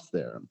house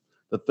there.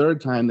 The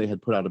third time they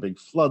had put out a big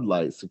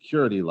floodlight,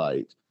 security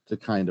light, to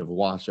kind of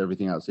wash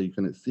everything out so you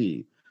couldn't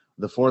see.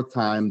 The fourth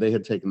time they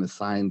had taken the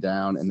sign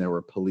down, and there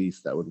were police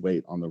that would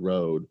wait on the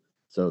road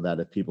so that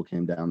if people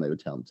came down, they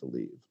would tell them to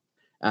leave.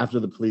 After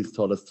the police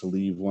told us to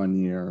leave one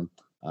year,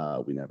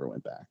 we never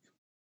went back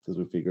because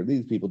we figured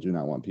these people do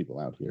not want people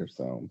out here.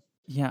 So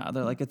yeah,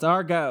 they're like, it's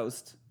our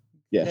ghost.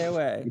 yeah, Stay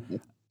away.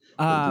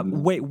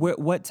 Wait,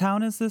 what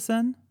town is this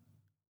in?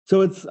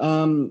 So it's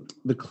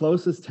the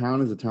closest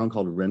town is a town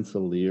called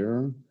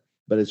Rensselaer,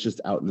 but it's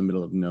just out in the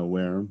middle of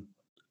nowhere.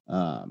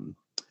 And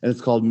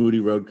it's called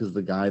Moody Road because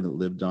the guy that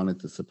lived on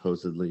it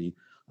supposedly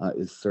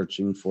is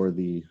searching for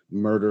the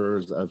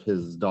murderers of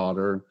his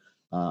daughter.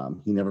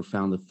 He never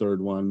found the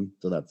third one,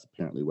 so that's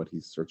apparently what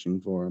he's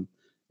searching for.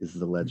 This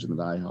is a legend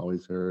that I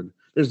always heard.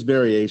 There's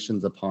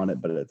variations upon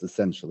it, but it's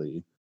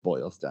essentially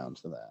boils down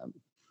to that.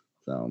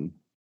 So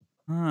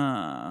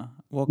well,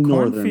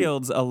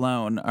 cornfields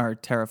alone are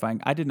terrifying.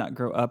 I did not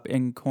grow up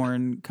in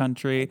corn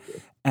country,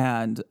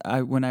 and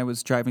when I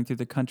was driving through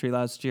the country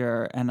last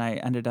year and I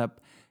ended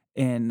up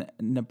in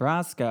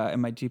Nebraska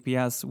and my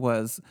GPS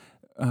was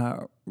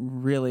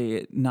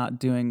really not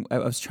doing. I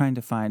was trying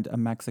to find a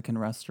Mexican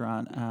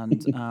restaurant,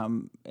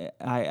 and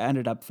I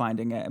ended up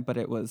finding it, but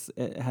it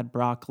had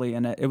broccoli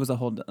in it. It was a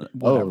whole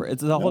whatever.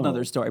 It's a whole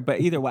other story.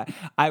 But either way,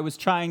 I was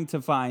trying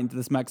to find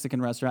this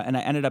Mexican restaurant, and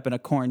I ended up in a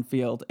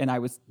cornfield, and I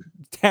was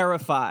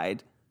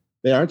terrified.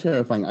 They are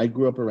terrifying. I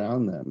grew up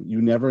around them.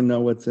 You never know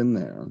what's in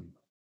there.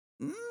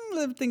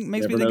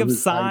 Makes me think of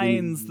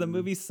Signs, the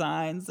movie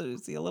Signs. You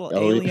see a little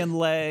alien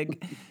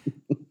leg.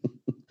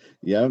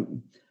 Yep.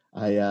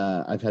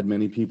 I've had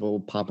many people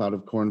pop out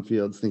of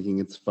cornfields thinking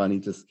it's funny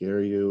to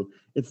scare you.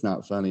 It's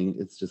not funny.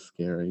 It's just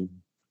scary.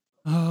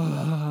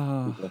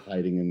 People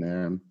hiding in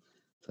there.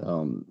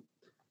 So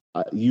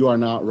you are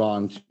not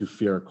wrong to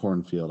fear a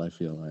cornfield, I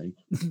feel like.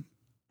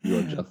 You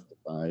are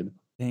justified.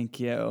 Thank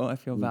you. I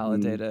feel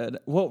validated.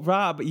 Well,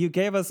 Rob, you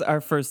gave us our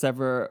first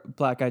ever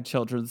Black Eyed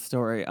Children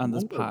story on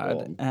this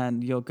pod,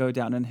 and you'll go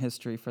down in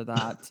history for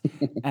that.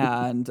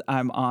 And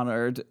I'm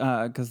honored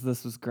because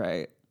this was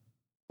great.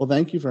 Well,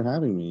 thank you for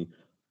having me.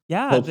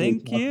 Yeah, Hopefully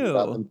thank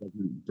you.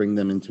 Bring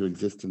them into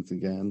existence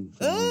again.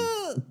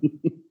 So.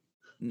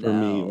 For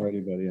me or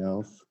anybody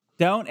else.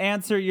 Don't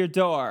answer your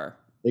door.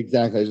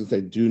 Exactly. I should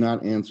say, do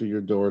not answer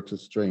your door to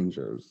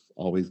strangers.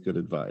 Always good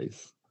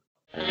advice.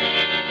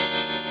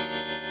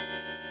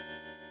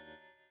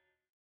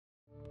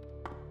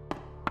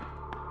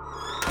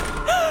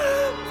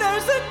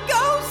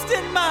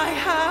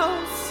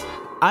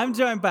 I'm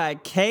joined by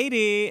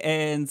Katie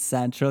in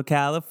Central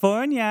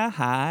California.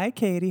 Hi,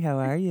 Katie. How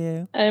are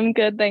you? I'm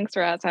good. Thanks,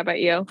 Roz. How about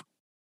you?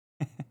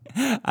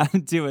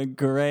 I'm doing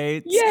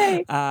great.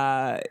 Yay!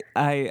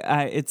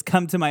 It's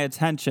come to my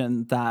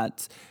attention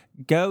that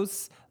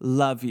ghosts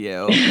love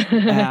you,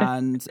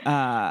 and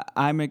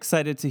I'm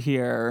excited to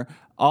hear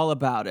all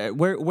about it.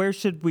 Where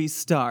should we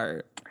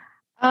start?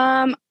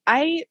 I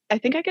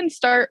think I can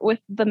start with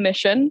the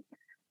mission.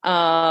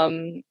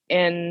 In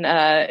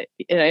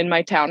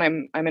my town,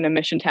 I'm in a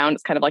mission town.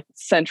 It's kind of like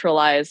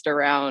centralized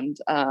around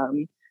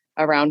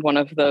one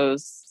of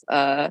those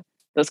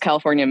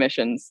California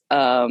missions.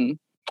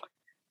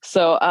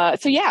 So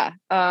yeah,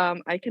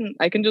 I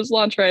can just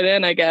launch right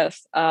in, I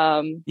guess.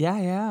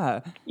 Yeah.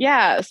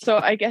 So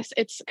I guess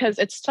it's because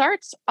it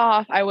starts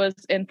off. I was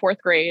in 4th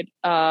grade,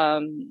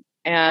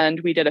 and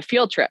we did a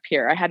field trip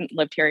here. I hadn't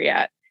lived here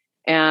yet,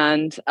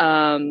 and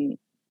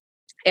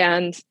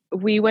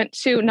we went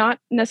to not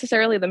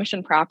necessarily the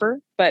mission proper,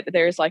 but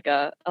there's like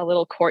a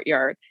little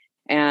courtyard,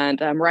 and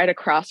right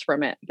across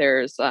from it,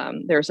 there's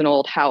an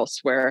old house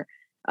where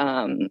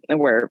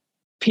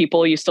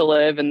people used to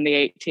live in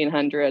the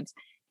 1800s.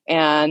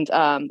 And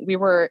we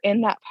were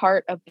in that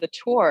part of the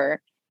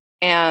tour,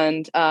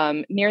 and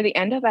near the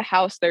end of the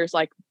house, there's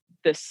like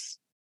this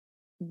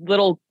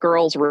little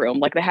girl's room.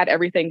 Like they had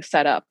everything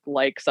set up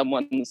like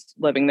someone's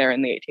living there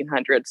in the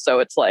 1800s. So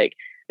it's like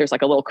there's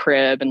like a little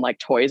crib and like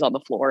toys on the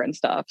floor and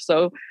stuff.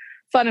 So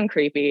fun and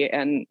creepy.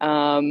 And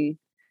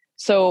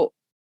so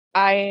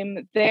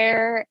I'm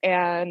there,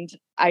 and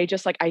I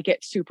just I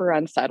get super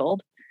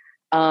unsettled.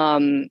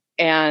 And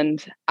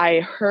I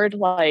heard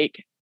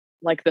like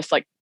this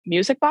like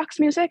music box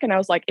music, and I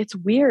was like, it's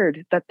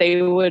weird that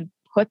they would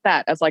put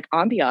that as like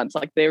ambiance,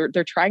 like they're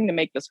trying to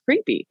make this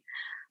creepy.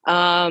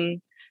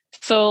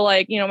 So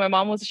like, my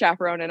mom was a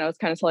chaperone, and I was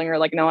kind of telling her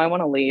like, no, I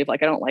want to leave,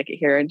 like I don't like it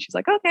here. And she's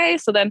like, okay.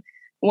 So then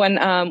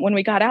when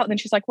we got out, then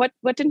she's like, what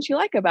didn't you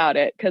like about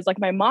it? Because like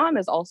my mom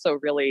is also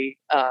really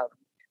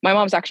my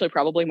mom's actually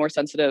probably more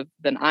sensitive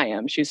than I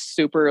am. She's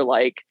super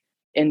like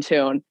in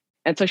tune.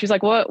 And so she's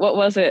like, what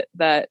was it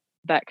that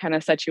kind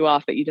of set you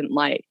off that you didn't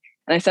like?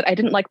 And I said, I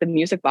didn't like the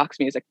music box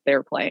music they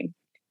were playing.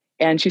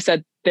 And she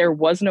said, there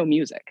was no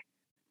music.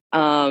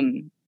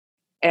 And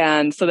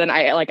so then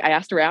I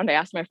asked around, I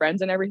asked my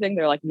friends and everything.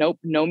 They're like, nope,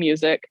 no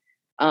music.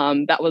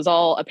 That was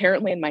all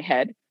apparently in my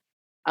head.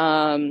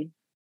 And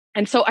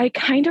so I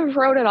kind of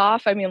wrote it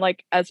off. I mean,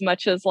 like as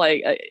much as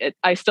like,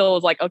 I still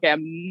was like, okay,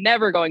 I'm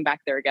never going back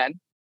there again.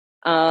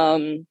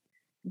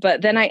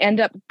 But then I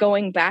end up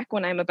going back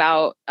when I'm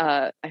about,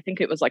 I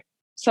think it was like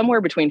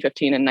somewhere between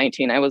 15 and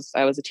 19. I was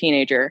a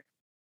teenager.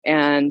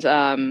 And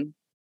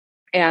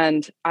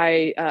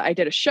I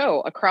did a show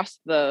across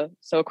the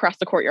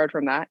courtyard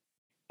from that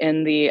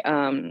in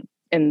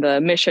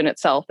the mission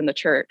itself in the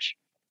church.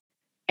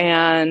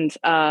 And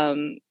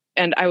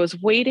I was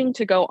waiting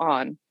to go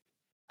on,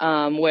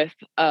 with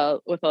a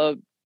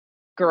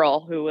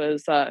girl who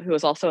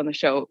was also in the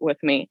show with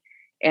me.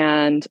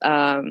 And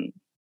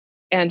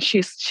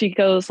she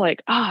goes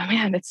like, oh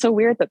man, it's so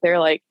weird that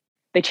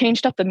they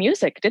changed up the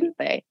music, didn't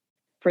they,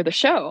 for the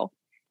show?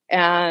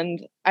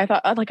 And I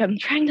thought, like, I'm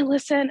trying to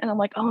listen, and I'm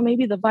like, oh,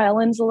 maybe the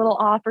violin's a little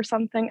off or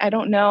something. I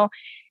don't know.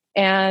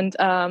 And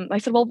I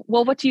said, well,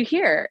 what do you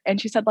hear? And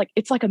she said, like,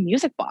 it's like a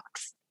music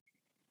box.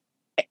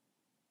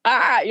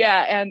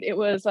 Yeah. And it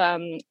was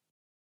so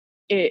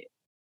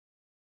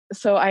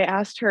I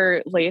asked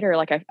her later,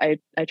 like I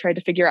tried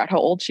to figure out how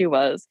old she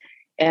was,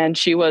 and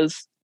she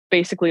was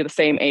basically the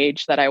same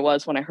age that I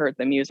was when I heard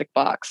the music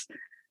box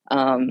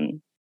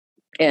in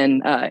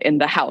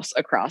the house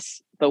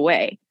across the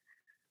way.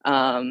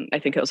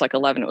 I think it was like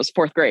 11. It was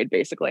 4th grade,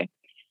 basically.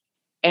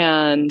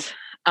 And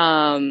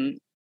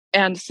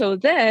so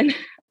then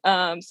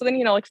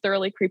like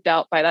thoroughly creeped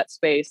out by that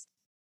space.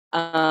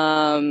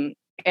 And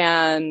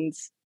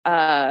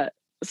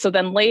so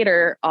then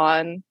later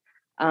on,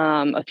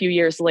 a few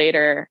years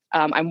later,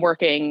 I'm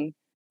working,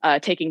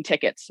 taking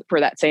tickets for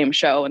that same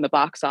show in the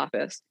box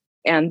office.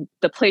 And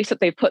the place that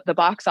they put the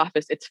box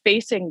office, it's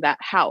facing that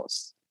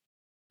house.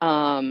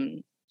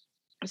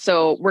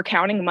 So we're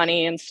counting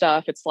money and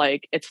stuff. It's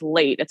late.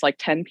 It's like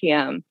 10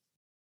 p.m.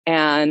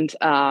 And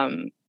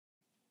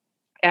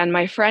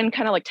my friend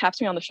kind of like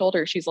taps me on the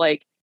shoulder. She's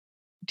like,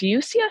 "Do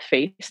you see a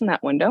face in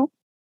that window?"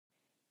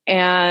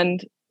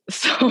 And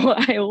so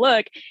I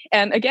look,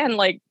 and again,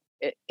 like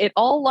it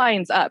all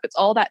lines up. It's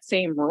all that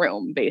same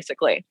room,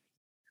 basically.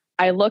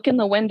 I look in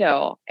the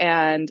window,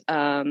 and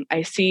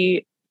I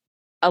see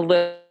a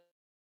little,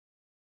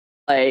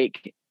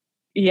 like,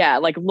 yeah,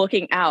 like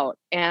looking out,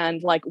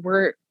 and like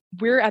we're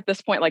at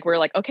this point, like we're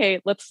like,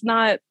 okay, let's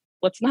not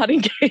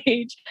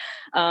engage.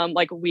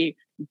 Like we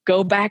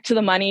go back to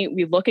the money.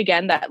 We look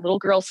again. That little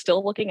girl's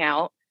still looking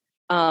out,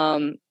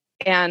 and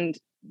then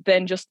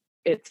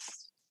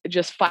it's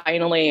just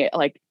finally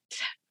like,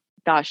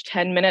 gosh,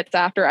 10 minutes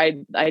after I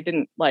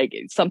didn't, like,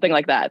 something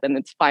like that, then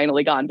it's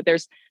finally gone. But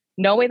there's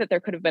no way that there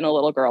could have been a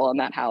little girl in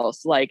that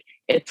house. Like,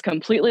 it's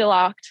completely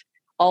locked.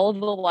 All of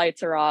the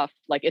lights are off.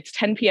 Like, it's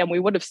 10 p.m. We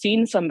would have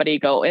seen somebody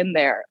go in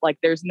there. Like,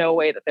 there's no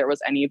way that there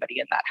was anybody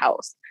in that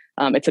house.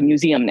 It's a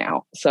museum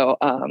now. So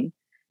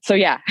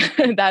yeah,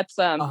 that's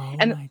Oh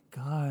and my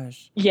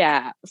gosh.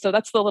 yeah, so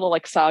that's the little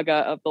like saga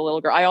of the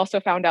little girl. I also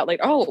found out, like,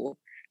 oh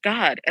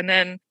God. And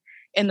then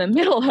in the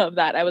middle of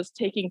that, I was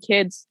taking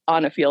kids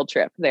on a field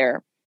trip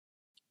there,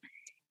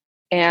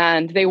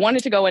 and they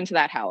wanted to go into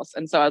that house.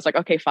 And so I was like,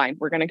 okay, fine,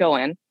 we're going to go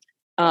in.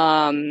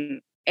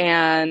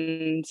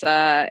 And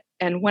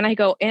when I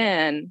go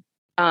in,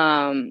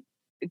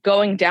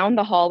 going down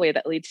the hallway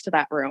that leads to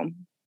that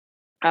room,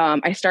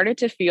 I started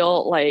to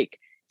feel like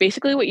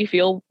basically what you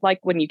feel like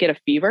when you get a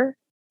fever,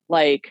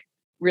 like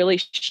really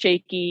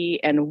shaky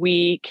and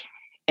weak,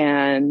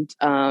 and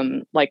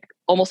like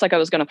almost like I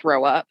was going to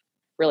throw up,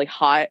 really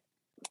hot.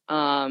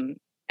 And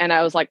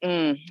I was like,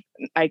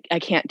 I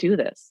can't do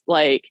this.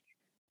 Like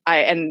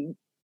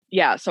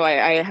so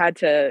I had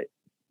to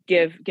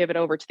give it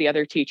over to the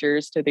other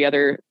teachers, to the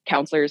other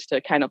counselors,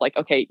 to kind of like,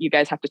 okay, you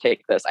guys have to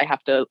take this. I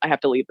have to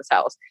leave this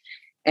house.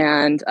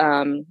 And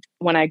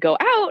when I go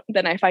out,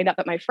 then I find out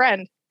that my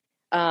friend,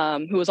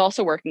 who was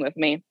also working with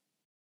me,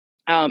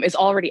 is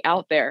already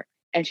out there.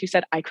 And she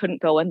said, I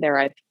couldn't go in there.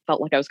 I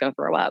felt like I was going to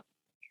throw up.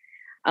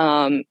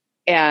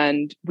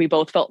 And we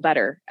both felt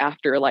better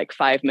after like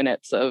 5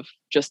 minutes of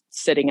just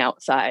sitting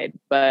outside.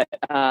 But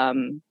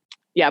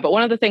but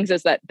one of the things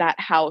is that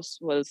house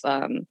was,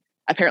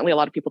 apparently a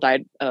lot of people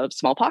died of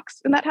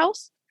smallpox in that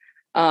house.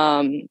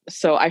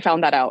 So I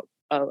found that out,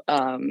 I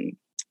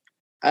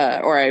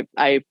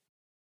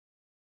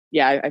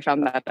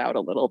found that out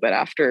a little bit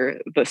after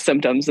the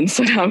symptoms. And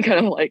so now I'm kind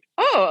of like,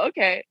 oh,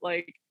 okay.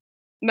 Like,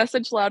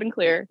 message loud and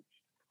clear.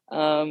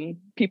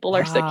 People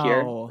are sick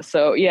here. Wow.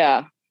 So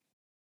yeah.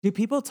 Do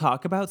people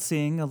talk about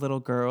seeing a little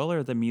girl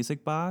or the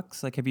music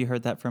box? Like, have you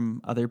heard that from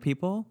other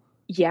people?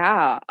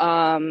 Yeah.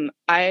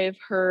 I've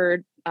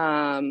heard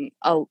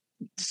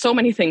so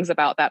many things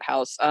about that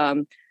house,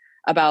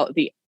 about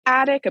the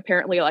attic.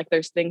 Apparently, like,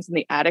 there's things in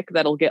the attic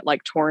that'll get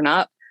like torn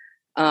up.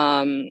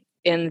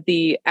 In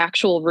the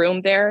actual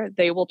room there,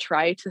 they will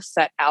try to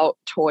set out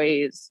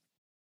toys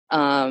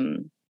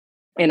in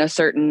a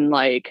certain,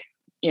 like,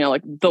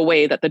 like the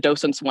way that the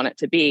docents want it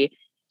to be.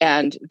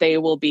 And they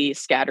will be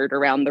scattered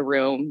around the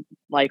room,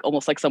 like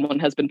almost like someone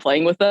has been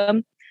playing with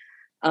them.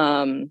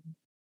 And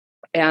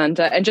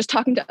just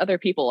talking to other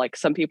people, like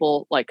some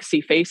people like see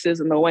faces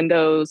in the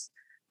windows.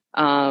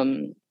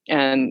 And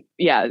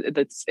yeah,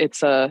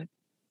 it's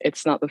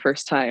not the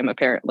first time,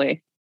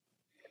 apparently.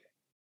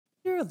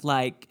 You're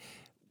like,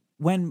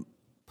 when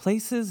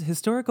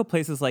historical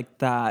places like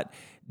that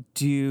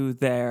do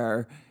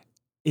their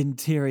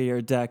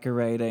interior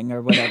decorating or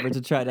whatever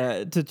to try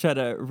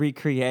to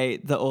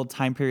recreate the old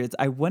time periods,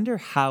 I wonder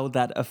how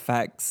that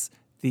affects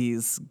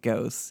these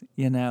ghosts,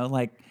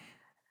 like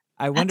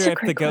I wonder if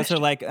the ghosts are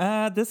like,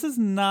 this is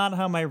not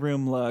how my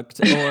room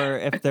looked, or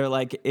if they're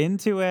like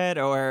into it,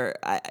 or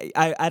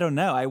I don't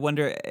know. I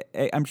wonder,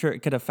 I'm sure it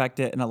could affect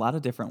it in a lot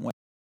of different ways.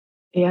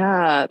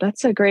 Yeah,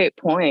 that's a great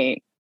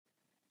point.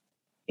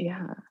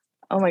 Yeah.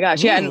 Oh my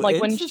gosh. Yeah. And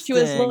like when she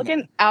was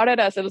looking out at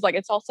us, it was like,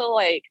 it's also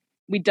like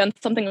we'd done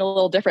something a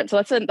little different.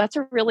 So that's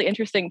a really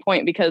interesting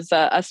point, because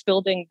us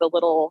building the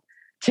little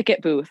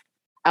ticket booth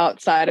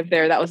outside of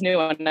there, that was new.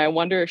 And I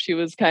wonder if she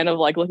was kind of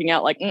like looking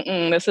out like,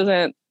 this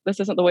isn't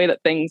the way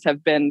that things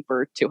have been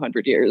for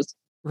 200 years.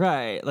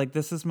 Right. Like,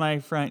 this is my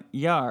front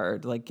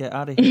yard. Like, get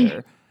out of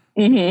here.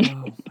 Mm-hmm.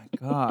 Oh my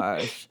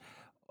gosh.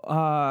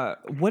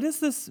 What is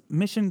this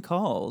mission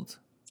called?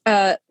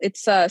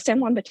 It's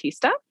San Juan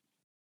Bautista.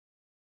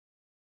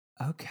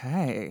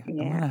 Okay.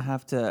 Yeah. I'm gonna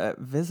have to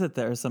visit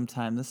there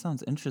sometime. This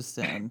sounds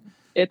interesting.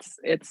 It's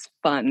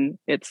fun.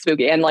 It's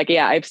spooky. And like,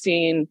 yeah, I've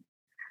seen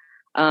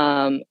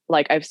a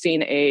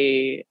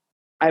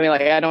I mean,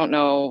 like, I don't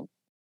know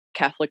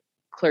Catholic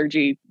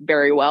clergy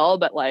very well,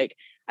 but like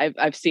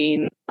I've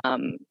seen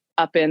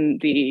up in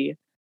the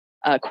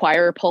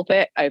choir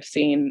pulpit, I've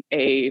seen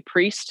a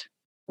priest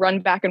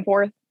run back and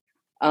forth,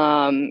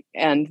 and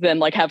then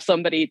like have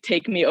somebody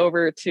take me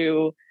over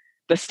to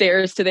the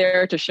stairs to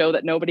there to show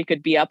that nobody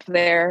could be up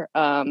there.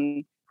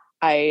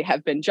 I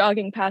have been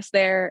jogging past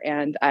there,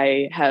 and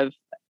I have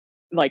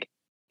like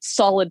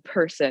solid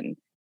person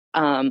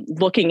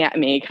looking at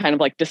me kind of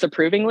like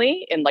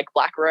disapprovingly in like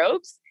black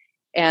robes,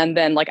 and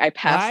then like I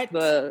passed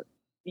What?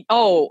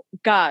 oh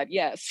god,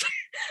 yes.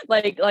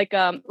 like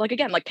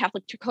again, like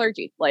Catholic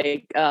clergy,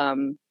 like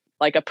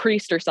a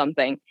priest or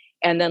something.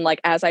 And then like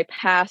as I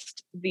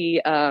passed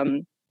the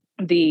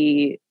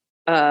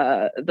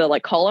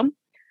like column,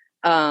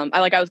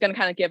 I was gonna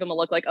kind of give him a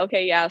look like,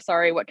 okay, yeah,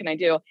 sorry, what can I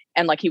do?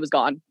 And like he was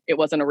gone. It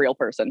wasn't a real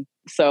person.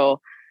 So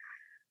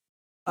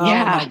Oh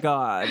yeah. my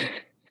God.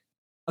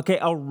 Okay,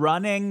 a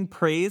running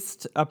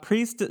priest. A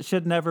priest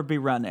should never be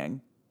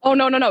running. Oh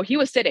no. He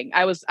was sitting.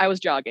 I was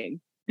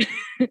jogging.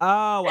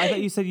 Oh, I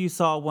thought you said you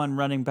saw one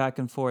running back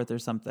and forth or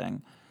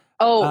something.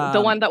 Oh,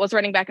 the one that was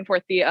running back and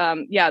forth. The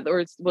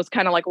there was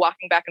kind of like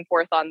walking back and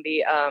forth on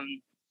the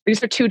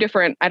these are two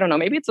different, I don't know,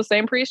 maybe it's the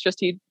same priest, just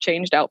he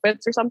changed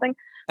outfits or something.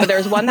 But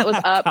there's one that was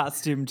up.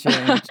 Costume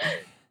change.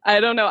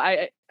 I don't know.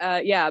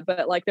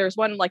 But like there's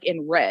one like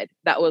in red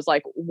that was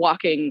like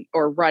walking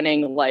or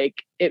running,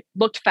 like it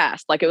looked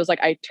fast. Like it was like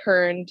I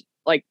turned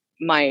like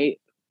my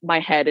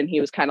head and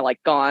he was kind of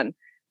like gone,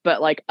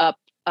 but like up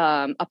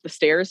the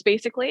stairs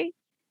basically.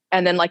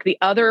 And then like the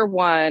other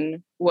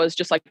one was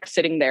just like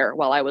sitting there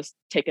while I was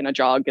taking a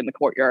jog in the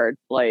courtyard.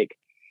 Like,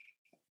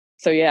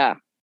 so yeah.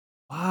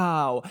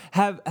 Wow.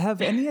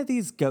 Have any of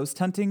these ghost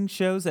hunting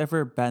shows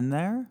ever been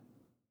there?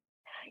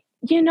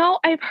 You know,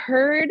 I've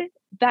heard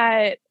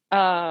that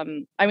I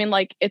mean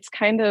like it's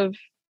kind of,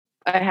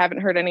 I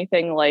haven't heard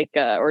anything like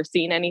or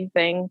seen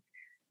anything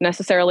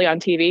necessarily on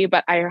TV,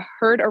 but I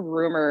heard a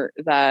rumor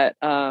that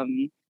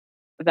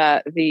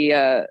that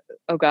the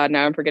oh god,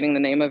 now I'm forgetting the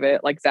name of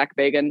it, like Zach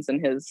Bagans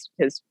and his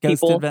Ghost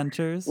people,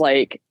 Adventures?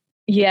 like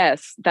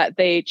yes, that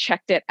they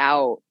checked it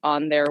out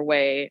on their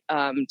way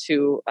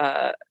to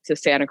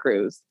Santa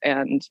Cruz,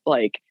 and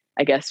like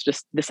I guess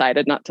just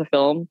decided not to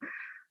film.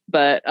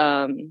 But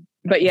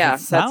yeah, It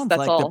sounds that's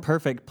like all. the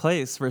perfect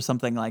place for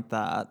something like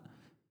that.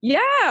 Yeah,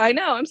 I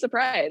know. I'm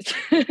surprised.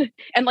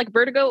 And like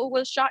Vertigo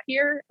was shot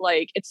here.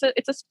 Like it's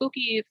a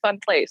spooky, fun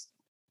place.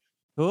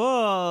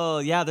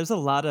 Cool. Yeah, there's a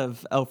lot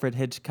of Alfred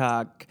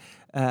Hitchcock,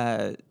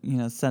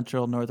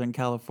 Central Northern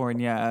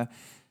California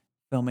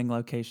filming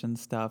location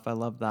stuff. I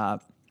love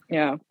that.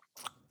 Yeah.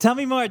 Tell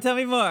me more. Tell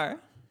me more.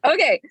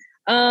 Okay.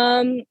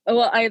 Well,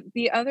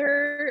 the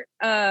other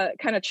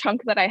kind of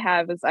chunk that I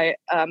have is my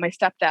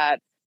stepdad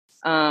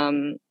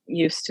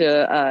used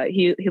to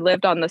he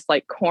lived on this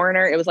like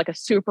corner. It was like a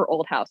super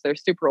old house.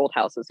 There's super old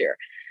houses here.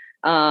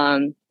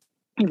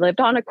 He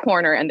lived on a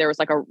corner, and there was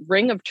like a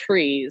ring of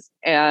trees,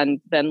 and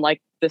then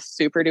like this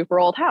super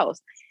duper old house.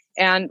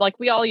 And like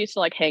we all used to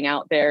like hang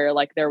out there.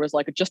 Like there was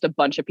like just a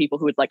bunch of people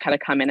who would like kind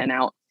of come in and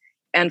out.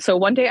 And so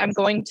one day I'm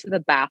going to the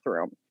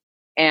bathroom,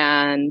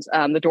 and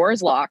the door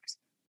is locked,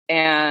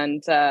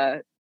 and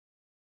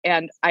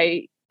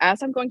I,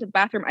 as I'm going to the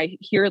bathroom, I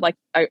hear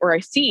I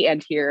see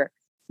and hear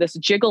this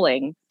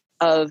jiggling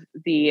of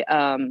the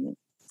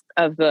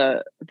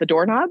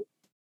doorknob.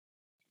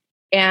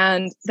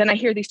 And then I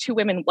hear these two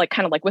women like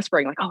kind of like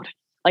whispering like, oh,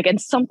 like, and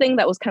something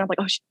that was kind of like,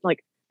 oh, like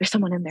there's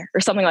someone in there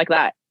or something like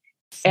that.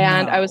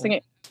 And I was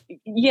thinking,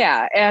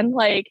 yeah. And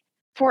like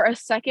for a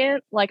second,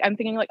 like I'm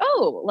thinking like,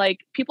 oh, like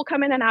people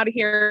come in and out of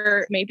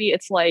here. Maybe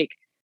it's like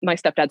my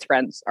stepdad's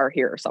friends are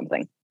here or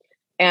something.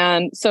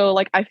 And so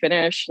like I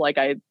finish, like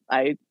I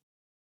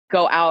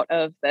go out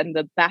of, and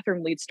the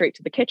bathroom leads straight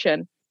to the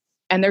kitchen,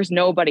 and there's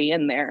nobody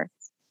in there.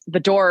 The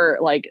door,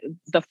 like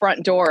the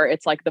front door,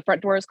 it's like the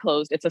front door is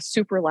closed. It's a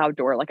super loud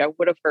door. Like I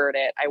would have heard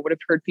it. I would have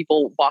heard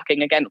people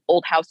walking. Again,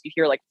 old house, you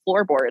hear like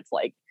floorboards.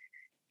 Like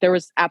there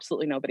was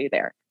absolutely nobody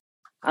there.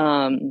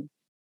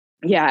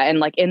 Yeah. And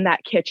like in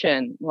that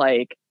kitchen,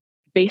 like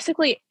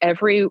basically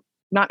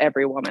not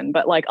every woman,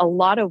 but like a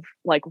lot of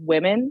like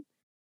women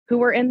who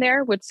were in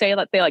there would say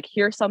that they like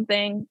hear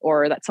something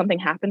or that something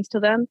happens to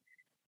them.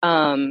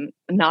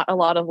 Not a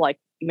lot of like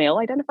male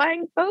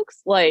identifying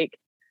folks. Like,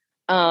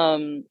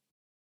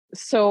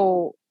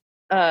 so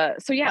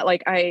yeah,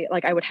 like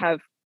I would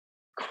have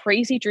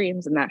crazy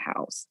dreams in that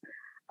house.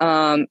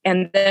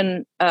 And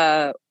then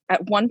at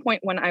one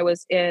point when I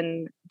was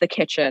in the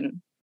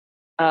kitchen,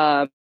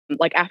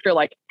 like after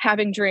like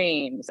having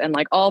dreams and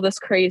like all this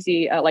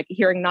crazy, like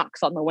hearing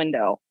knocks on the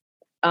window,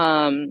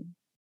 I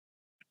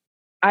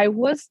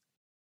was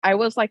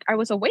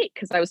awake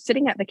because I was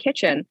sitting at the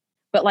kitchen,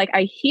 but like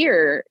I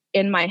hear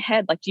in my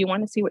head, like, do you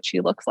want to see what she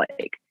looks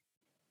like?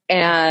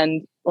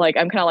 And like,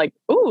 I'm kind of like,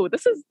 ooh,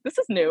 this is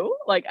new.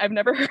 Like, I've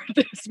never heard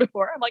this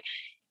before. I'm like,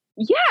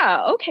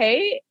 yeah,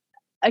 okay.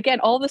 Again,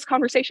 all this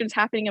conversation is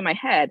happening in my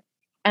head.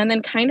 And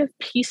then kind of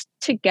pieced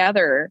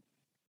together,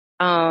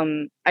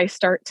 I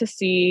start to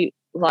see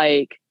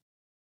like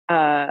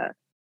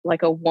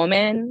like a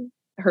woman,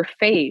 her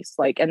face,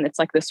 like, and it's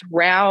like this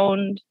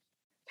round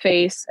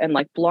face and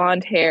like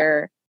blonde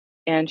hair,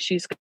 and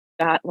she's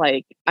got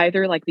like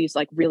either like these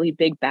like really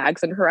big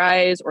bags in her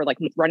eyes, or like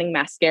running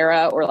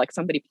mascara, or like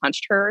somebody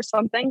punched her or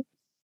something.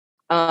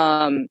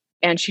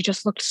 And she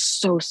just looked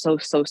so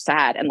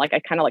sad, and like I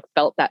kind of like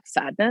felt that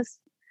sadness.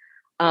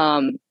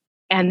 And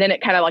then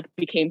it kind of like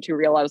became too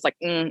real. I was like,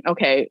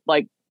 okay,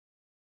 like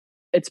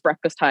it's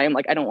breakfast time,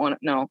 like I don't want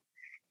to know.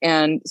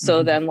 And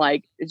so then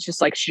like it's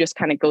just like she just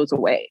kind of goes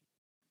away.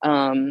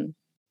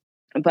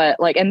 But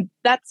like, and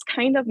that's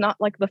kind of not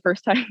like the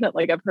first time that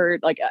like I've heard,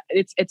 like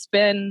it's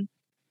been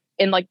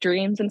in like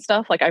dreams and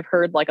stuff. Like I've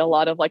heard like a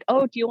lot of like,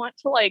 oh, do you want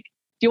to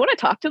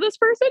talk to this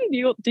person? Do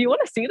you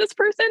want to see this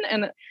person?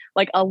 And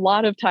like a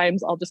lot of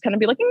times I'll just kind of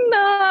be like,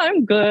 nah,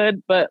 I'm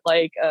good. But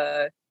like,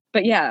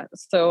 but yeah,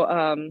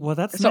 so well,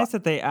 that's nice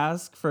that they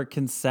ask for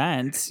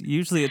consent.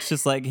 Usually it's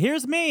just like,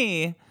 here's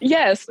me.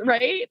 Yes,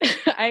 right.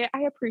 I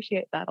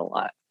appreciate that a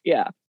lot.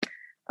 Yeah.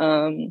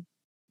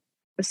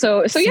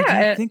 So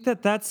yeah. Do you think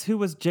that that's who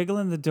was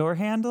jiggling the door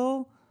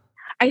handle?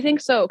 I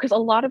think so, because a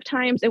lot of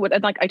times it would,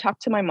 like I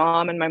talked to my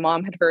mom, and my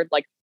mom had heard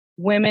like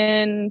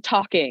women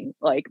talking.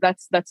 Like that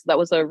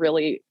was a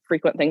really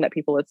frequent thing that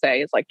people would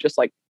say, is like just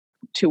like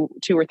two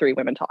or three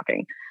women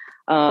talking.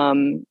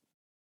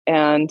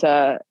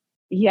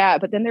 Yeah,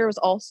 but then there was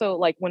also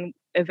like when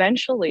I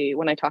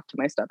talked to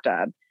my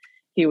stepdad,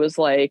 he was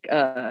like,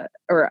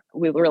 or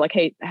we were like,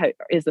 hey,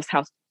 is this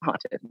house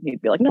haunted? And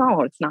he'd be like,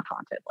 no, it's not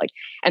haunted. Like,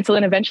 and so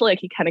then eventually like,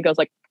 he kind of goes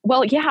like,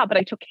 well, yeah, but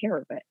I took care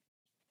of it.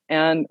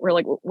 And we're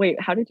like, wait,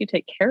 how did you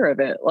take care of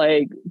it?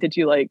 Like, did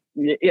you like,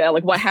 yeah,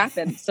 like what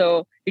happened?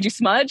 So did you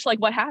smudge? Like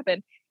what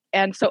happened?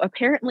 And so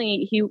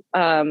apparently he,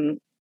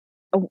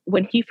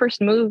 when he first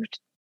moved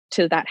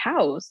to that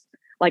house,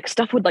 like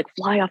stuff would like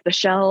fly off the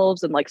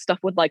shelves, and like stuff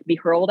would like be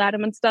hurled at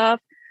him and stuff.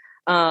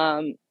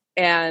 And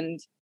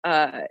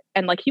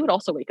like he would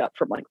also wake up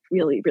from like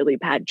really, really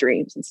bad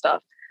dreams and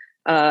stuff.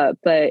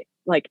 But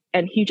like,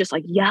 and he just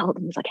like yelled,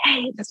 and he's like,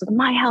 hey, this is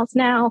my house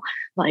now,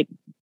 like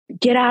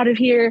get out of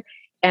here.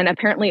 And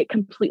apparently it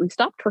completely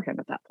stopped for him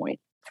at that point.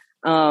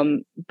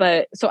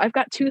 But so I've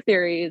got two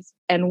theories,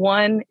 and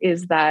one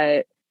is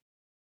that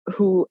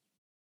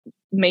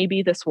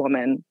maybe this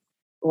woman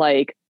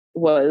like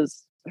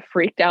was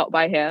freaked out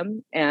by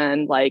him,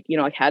 and like, you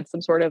know, like had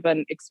some sort of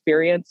an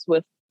experience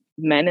with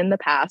men in the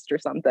past or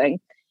something,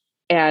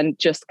 and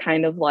just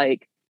kind of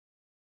like,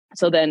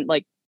 so then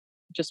like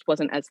just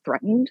wasn't as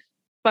threatened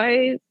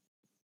by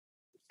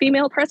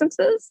female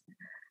presences,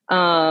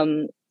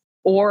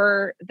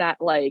 or that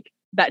like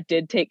that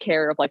did take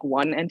care of like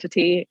one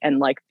entity, and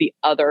like the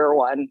other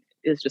one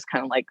is just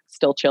kind of like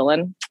still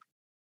chilling.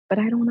 But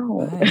I don't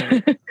know.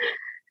 Right.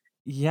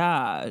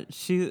 Yeah,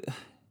 she's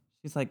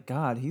like,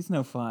 God, he's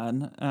no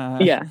fun.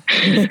 Yeah.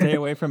 Stay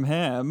away from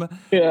him.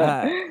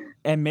 Yeah.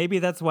 And maybe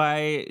that's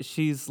why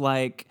she's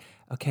like,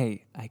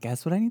 okay, I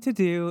guess what I need to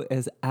do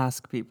is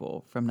ask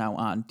people from now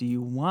on, do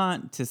you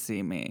want to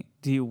see me?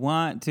 Do you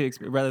want to,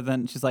 rather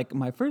than, she's like,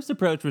 my first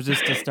approach was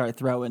just to start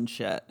throwing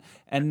shit.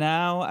 And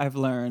now I've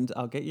learned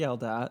I'll get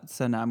yelled at.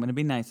 So now I'm going to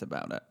be nice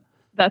about it.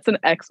 That's an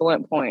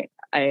excellent point.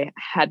 I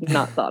had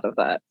not thought of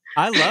that.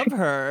 I love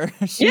her.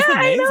 She's yeah,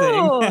 amazing. I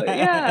know.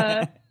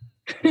 Yeah.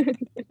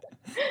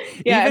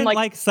 Yeah, even and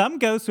like some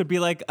ghosts would be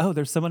like, oh,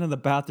 there's someone in the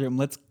bathroom,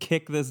 let's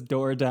kick this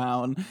door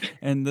down,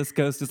 and this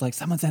ghost is like,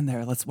 someone's in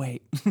there, let's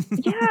wait.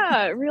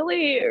 Yeah,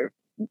 really.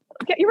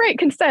 Yeah, you're right.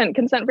 Consent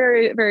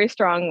very, very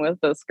strong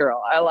with this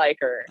girl. I like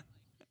her.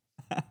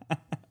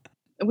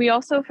 We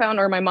also found,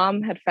 or my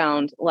mom had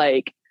found,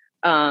 like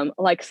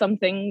some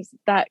things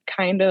that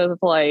kind of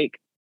like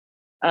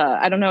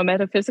I don't know,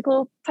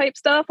 metaphysical type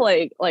stuff,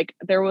 like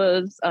there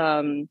were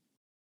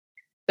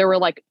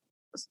like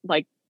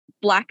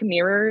black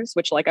mirrors,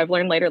 which like I've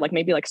learned later, like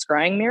maybe like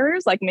scrying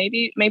mirrors, like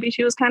maybe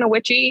she was kind of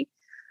witchy,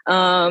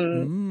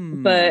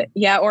 but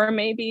yeah, or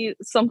maybe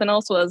something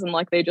else was, and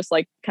like they just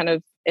like kind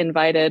of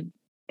invited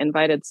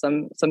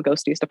some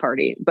ghosties to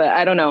party, but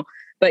I don't know.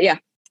 But yeah,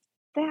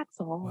 that's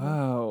all.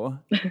 Whoa.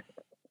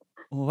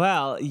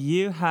 Well,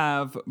 you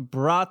have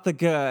brought the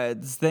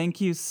goods. Thank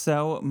you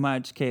so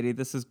much, Katie.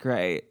 This is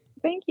great.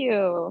 Thank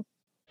you.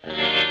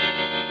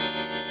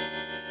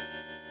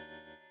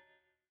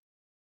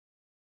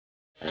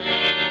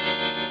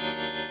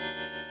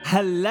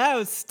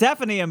 Hello,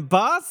 Stephanie in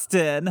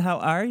Boston. How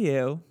are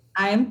you?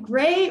 I'm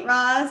great,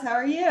 Roz. How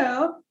are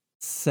you?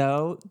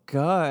 So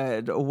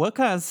good. What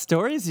kind of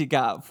stories you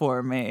got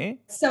for me?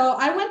 So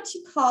I went to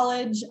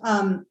college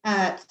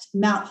at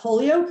Mount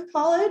Holyoke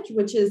College,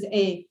 which is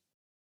a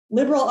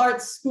liberal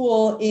arts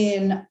school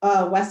in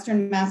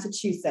Western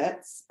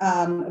Massachusetts.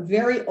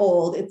 Very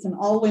old. It's an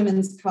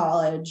all-women's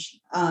college,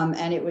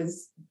 and it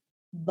was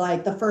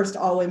like the first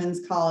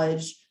all-women's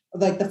college,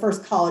 like the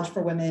first college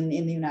for women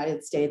in the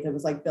United States. It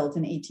was like built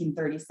in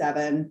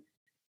 1837.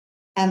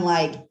 And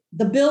like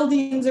the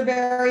buildings are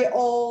very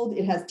old.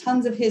 It has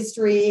tons of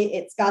history.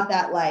 It's got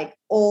that like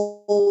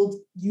old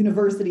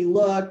university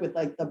look with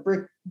like the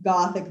brick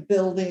Gothic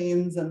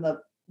buildings and the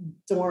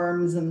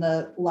dorms and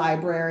the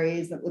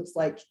libraries. It looks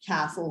like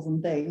castles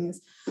and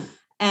things.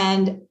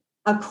 And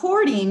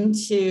according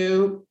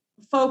to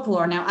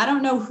folklore, now I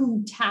don't know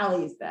who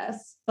tallies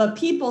this, but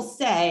people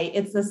say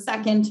it's the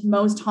second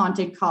most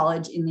haunted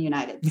college in the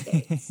United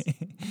States.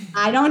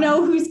 I don't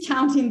know who's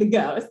counting the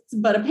ghosts,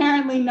 but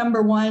apparently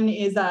number one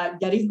is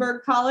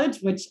Gettysburg College,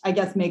 which I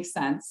guess makes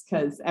sense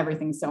because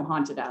everything's so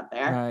haunted out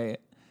there. Right.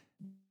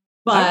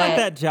 But I want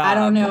that job. I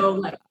don't know,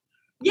 like,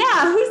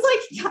 yeah, who's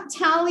like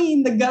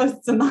tallying the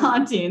ghosts and the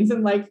hauntings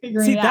and like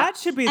figuring it out? That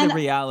should be the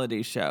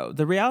reality show.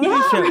 The reality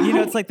show, you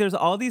know, it's like there's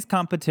all these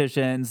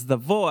competitions, The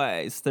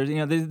Voice, there's, you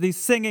know, there's these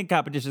singing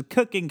competitions,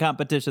 cooking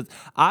competitions.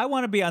 I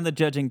want to be on the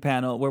judging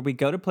panel where we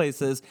go to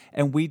places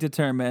and we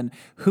determine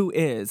who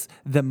is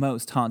the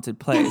most haunted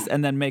place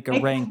and then make a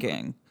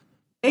ranking.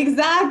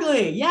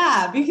 Exactly.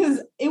 Yeah.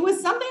 Because it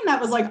was something that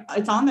was like,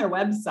 it's on their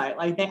website.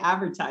 Like they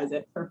advertise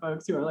it for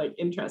folks who are like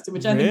interested,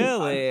 which I think is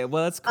fun. Really?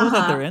 Well, it's cool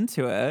that they're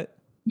into it.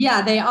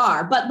 Yeah, they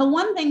are. But the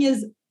one thing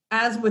is,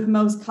 as with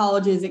most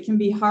colleges, it can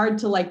be hard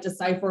to like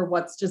decipher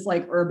what's just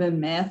like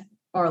urban myth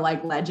or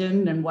like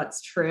legend and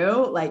what's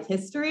true, like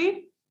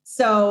history.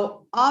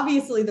 So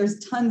obviously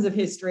there's tons of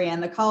history,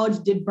 and the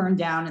college did burn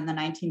down in the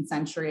 19th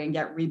century and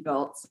get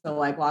rebuilt. So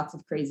like lots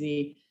of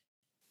crazy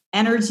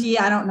energy.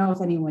 I don't know if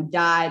anyone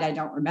died. I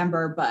don't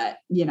remember, but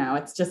you know,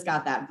 it's just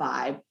got that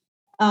vibe.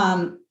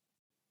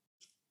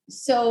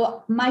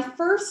 So my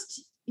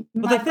first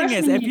Well, the thing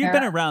is, if you've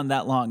been around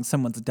that long,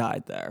 someone's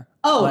died there.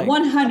 Oh, like,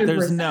 100%.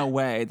 There's no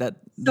way that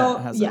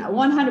hasn't. Yeah,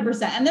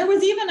 100%. And there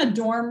was even a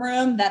dorm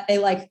room that they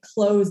like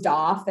closed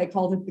off. They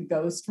called it the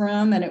ghost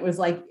room. And it was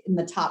like in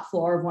the top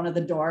floor of one of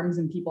the dorms.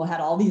 And people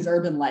had all these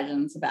urban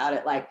legends about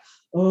it. Like,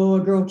 oh, a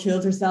girl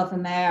killed herself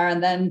in there.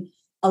 And then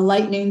a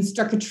lightning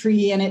struck a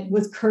tree and it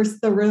was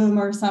cursed the room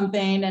or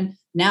something. And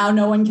now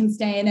no one can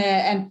stay in it.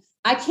 And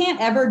I can't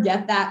ever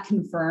get that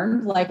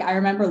confirmed. Like I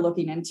remember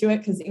looking into it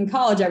because in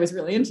college I was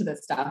really into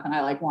this stuff and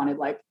I like wanted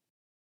like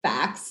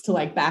facts to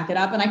like back it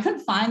up, and I couldn't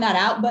find that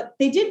out, but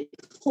they did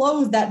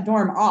close that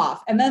dorm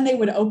off and then they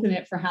would open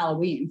it for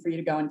Halloween for you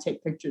to go and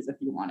take pictures if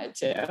you wanted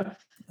to.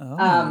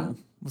 Oh.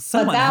 Well,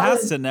 someone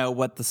has to know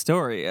what the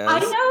story is. I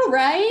know,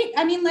 right?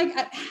 I mean, like,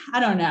 I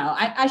don't know.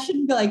 I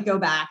shouldn't like go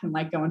back and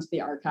like go into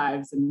the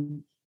archives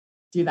and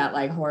do that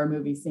like horror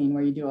movie scene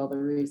where you do all the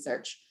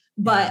research.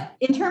 But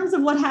in terms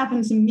of what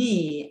happened to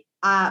me,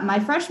 my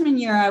freshman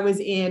year, I was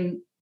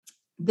in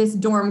this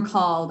dorm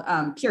called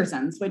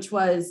Pearson's, which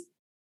was,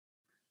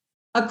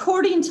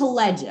 according to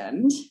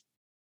legend,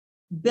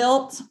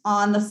 built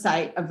on the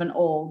site of an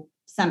old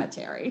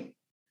cemetery.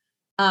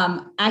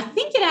 I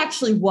think it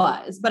actually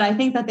was, but I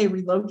think that they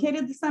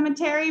relocated the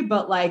cemetery,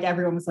 but like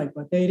everyone was like,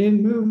 but they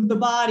didn't move the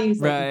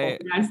bodies,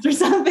 like right, or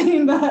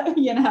something, but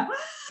you know,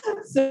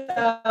 so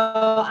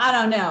I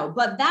don't know.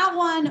 But that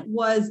one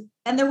was,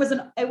 and it was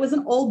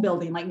an old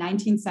building, like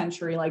 19th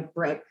century, like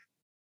brick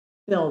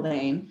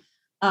building.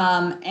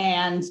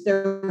 And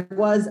there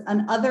was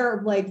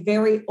another like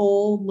very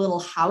old little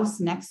house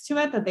next to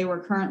it that they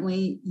were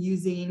currently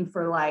using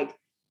for like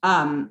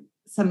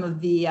some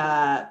of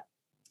the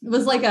it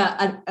was like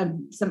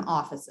some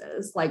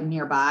offices like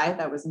nearby.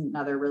 That was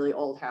another really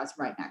old house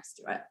right next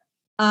to it.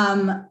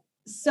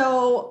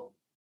 So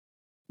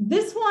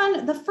this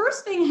one, the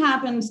first thing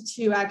happened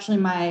to actually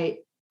my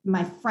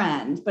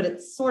friend, but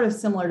it's sort of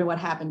similar to what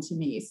happened to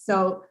me.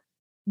 So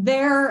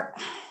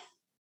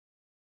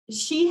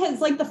she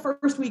has like the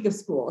first week of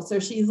school. So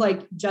she's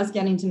like just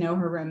getting to know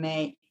her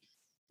roommate.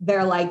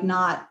 They're like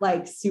not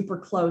like super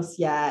close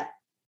yet.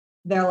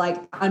 They're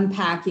like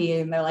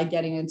unpacking, they're like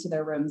getting into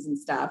their rooms and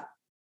stuff.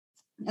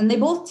 And they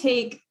both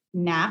take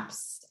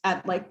naps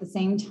at like the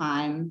same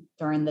time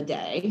during the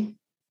day.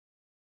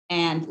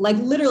 And like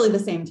literally the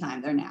same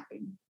time they're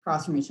napping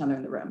across from each other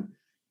in the room.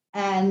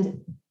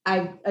 And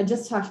I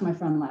just talked to my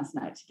friend last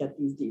night to get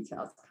these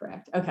details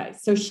correct. Okay.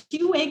 So she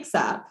wakes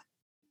up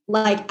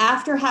like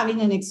after having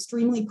an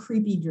extremely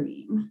creepy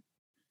dream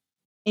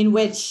in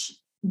which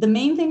the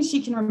main thing she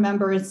can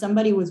remember is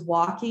somebody was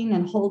walking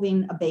and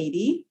holding a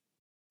baby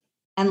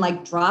and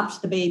like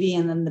dropped the baby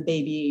and then the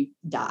baby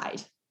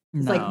died.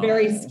 It's like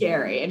very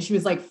scary. And she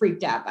was like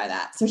freaked out by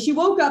that. So she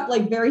woke up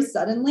like very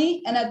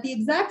suddenly. And at the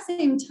exact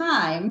same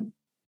time,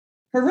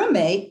 her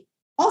roommate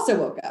also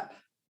woke up.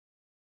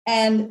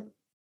 And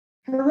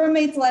her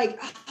roommate's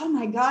like, oh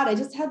my God, I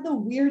just had the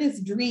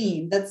weirdest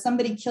dream that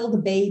somebody killed a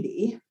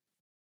baby.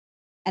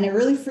 And it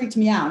really freaked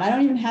me out. I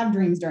don't even have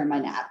dreams during my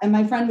nap. And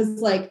my friend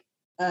was like,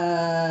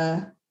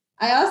 I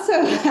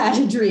also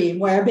had a dream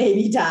where a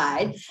baby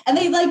died. And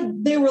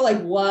they were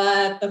like,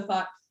 what the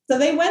fuck? So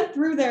they went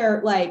through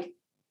their like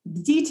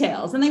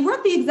details, and they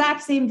weren't the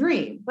exact same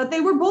dream, but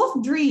they were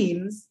both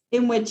dreams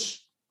in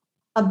which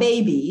a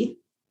baby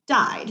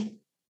died.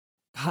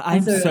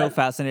 I'm so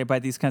fascinated by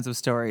these kinds of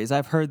stories.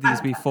 I've heard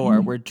these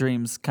before where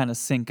dreams kind of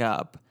sync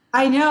up.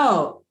 I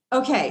know.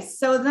 Okay.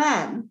 So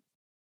then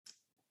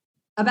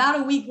about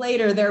a week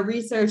later, they're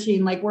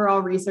researching, like we're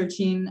all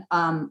researching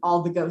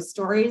all the ghost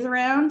stories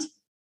around.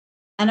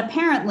 And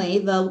apparently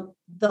the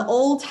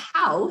old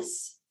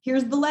house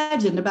here's the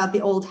legend about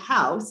the old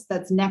house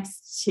that's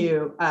next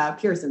to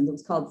Pearson's. It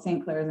was called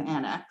St. Clair's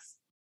Annex.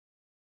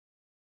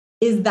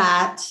 Is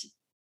that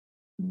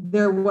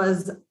there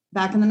was,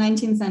 back in the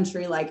 19th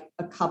century, like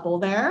a couple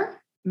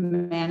there, a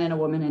man and a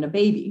woman and a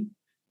baby.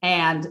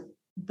 And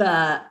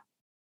the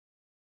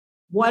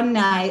one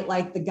night,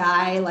 like the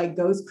guy like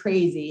goes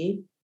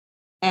crazy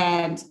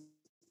and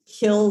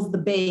kills the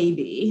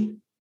baby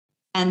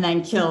and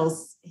then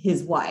kills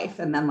his wife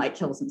and then like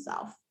kills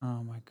himself.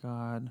 Oh my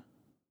God.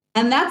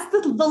 And that's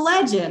the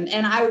legend.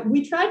 And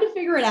we tried to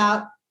figure it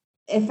out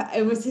if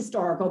it was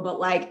historical, but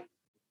like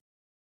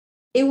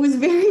it was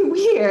very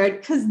weird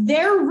because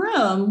their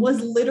room was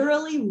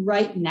literally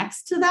right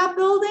next to that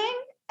building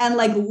and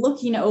like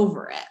looking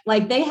over it.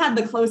 Like they had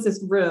the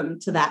closest room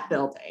to that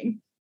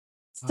building.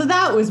 So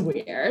that was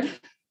weird.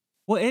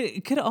 Well,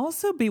 it could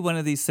also be one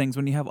of these things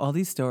when you have all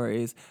these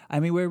stories. I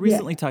mean, we're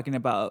recently talking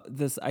about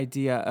this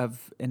idea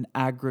of an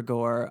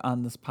egregore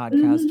on this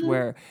podcast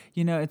where,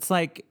 you know, it's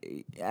like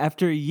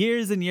after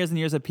years and years and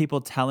years of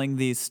people telling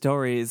these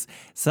stories,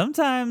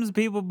 sometimes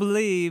people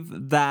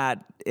believe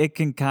that it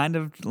can kind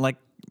of like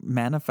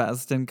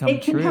manifest and come true.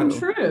 It can come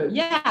true.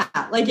 Yeah.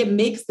 Like it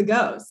makes the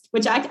ghost,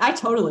 which I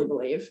totally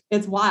believe.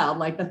 It's wild.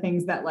 Like the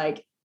things that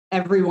like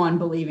everyone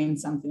believing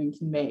something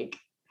can make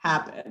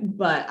happen,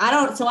 but I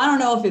don't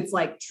know if it's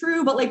like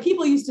true, but like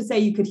people used to say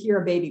you could hear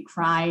a baby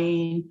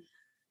crying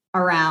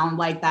around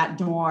like that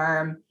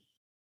dorm.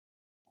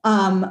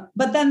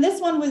 But then this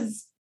one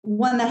was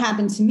one that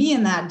happened to me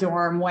in that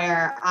dorm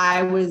where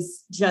I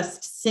was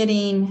just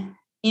sitting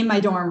in my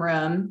dorm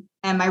room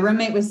and my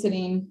roommate was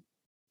sitting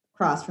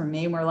across from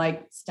me. We're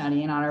like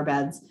studying on our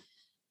beds.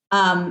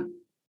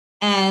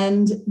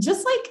 And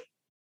just like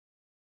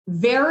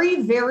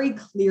very, very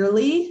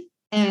clearly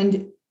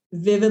and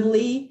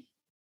vividly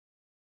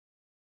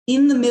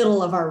in the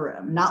middle of our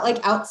room, not like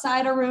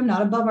outside our room,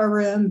 not above our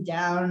room,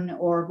 down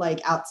or like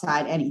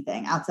outside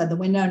anything, outside the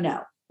window.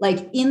 No,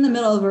 like in the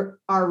middle of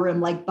our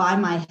room, like by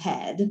my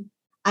head,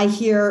 I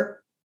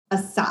hear a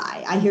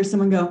sigh. I hear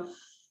someone go,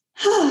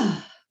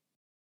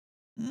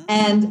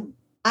 and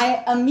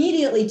I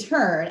immediately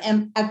turn.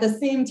 And at the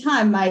same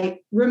time, my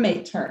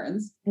roommate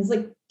turns and is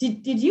like,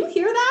 did you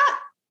hear that?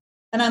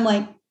 And I'm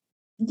like,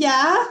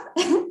 yeah.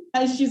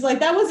 And she's like,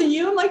 that wasn't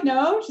you. I'm like,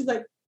 no. She's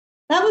like,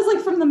 that was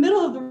like from the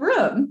middle of the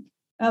room.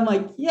 I'm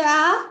like,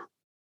 yeah.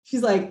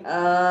 She's like,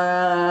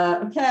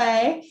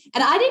 okay.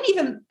 And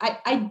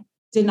I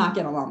did not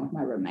get along with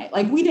my roommate.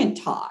 Like we didn't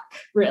talk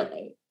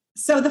really.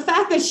 So the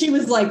fact that she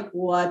was like,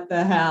 what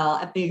the hell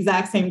at the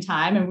exact same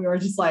time. And we were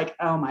just like,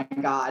 oh my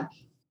God.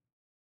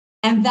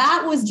 And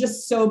that was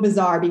just so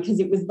bizarre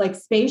because it was like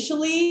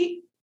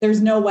spatially,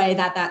 there's no way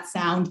that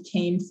sound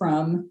came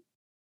from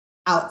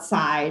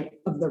outside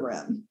of the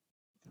room.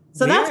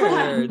 So that's what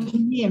happened to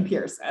me and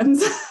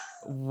Pearson's.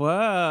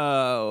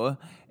 Whoa.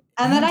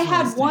 And then I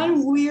had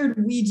one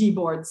weird Ouija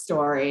board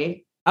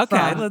story.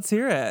 Okay, let's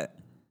hear it.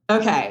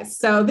 Okay,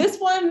 so this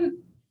one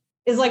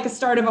is like a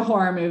start of a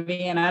horror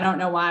movie, and I don't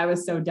know why I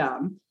was so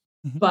dumb,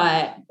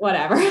 but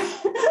whatever.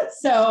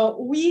 So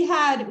we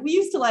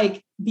used to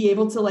like be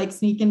able to like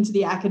sneak into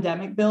the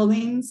academic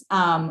buildings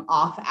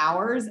off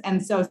hours.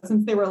 And so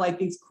since they were like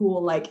these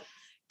cool like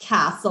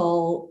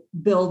castle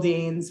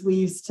buildings, we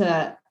used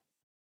to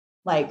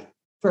like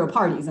throw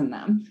parties in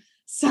them.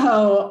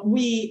 So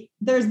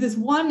there's this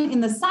one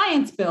in the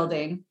science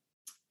building.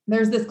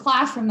 There's this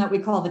classroom that we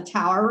call the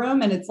tower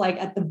room. And it's like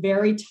at the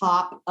very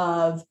top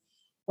of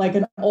like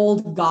an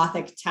old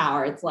Gothic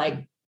tower. It's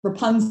like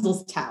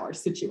Rapunzel's tower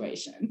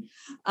situation.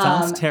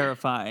 Sounds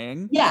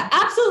terrifying. Yeah,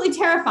 absolutely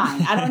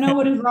terrifying. I don't know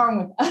what is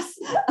wrong with us.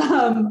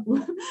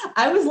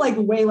 I was like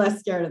way less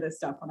scared of this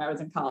stuff when I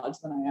was in college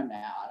than I am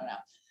now. I don't know.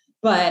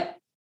 But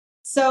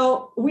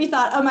so we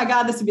thought, oh my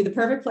God, this would be the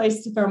perfect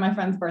place to throw my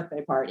friend's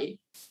birthday party.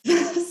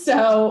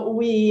 So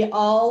we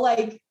all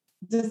like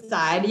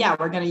decide, yeah,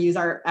 we're going to use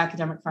our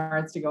academic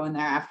cards to go in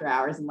there after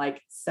hours and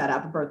like set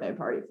up a birthday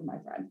party for my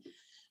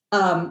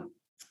friend.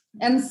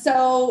 And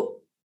so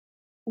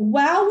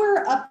while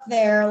we're up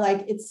there,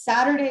 like it's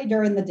Saturday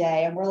during the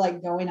day and we're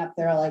like going up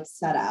there, like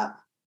set up,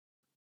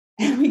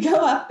 and we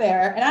go up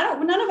there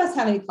and none of us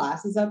have any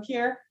classes up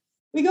here.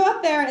 We go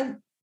up there and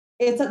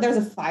there's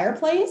a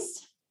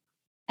fireplace,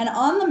 and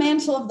on the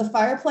mantle of the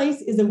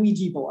fireplace is a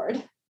Ouija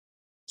board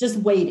just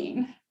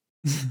waiting.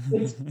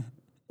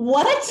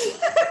 What?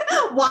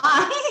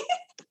 Why?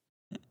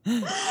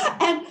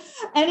 And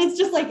it's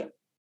just like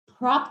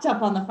propped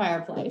up on the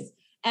fireplace.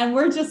 And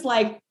we're just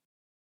like,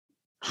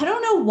 I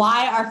don't know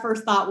why our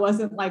first thought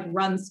wasn't like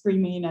run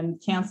screaming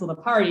and cancel the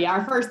party.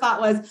 Our first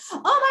thought was,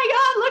 oh my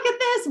God, look at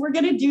this. We're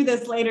going to do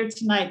this later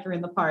tonight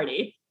during the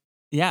party.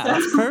 Yeah,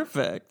 that's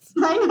perfect.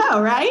 I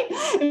know, right?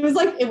 It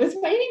was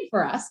waiting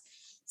for us.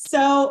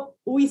 So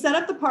we set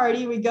up the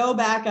party. We go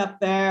back up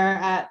there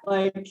at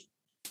like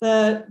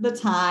the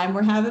time.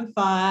 We're having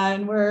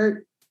fun.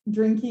 We're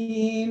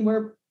drinking.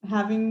 We're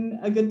having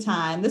a good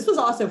time. This was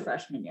also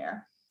freshman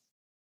year.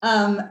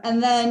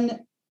 And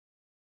then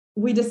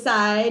we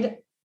decide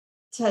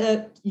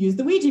to use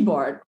the Ouija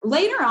board.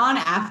 Later on,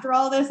 after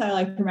all this, I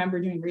like remember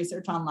doing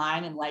research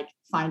online and like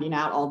finding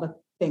out all the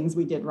things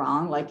we did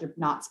wrong. Like you're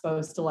not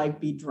supposed to like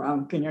be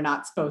drunk, and you're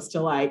not supposed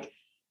to like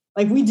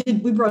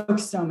we broke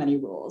so many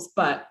rules,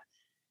 but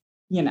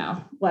you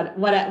know, what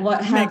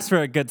makes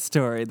for a good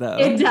story though.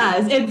 It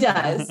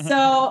does.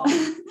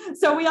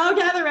 So we all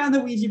gather around the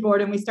Ouija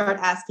board and we start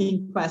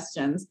asking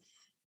questions,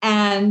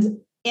 and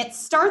it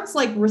starts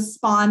like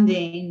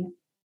responding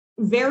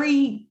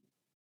very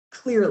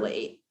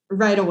clearly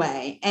right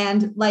away.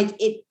 And like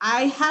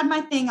I had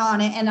my thing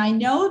on it, and I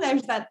know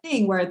there's that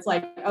thing where it's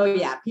like, oh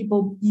yeah,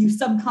 you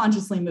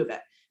subconsciously move it,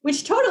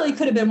 which totally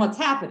could have been what's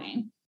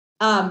happening.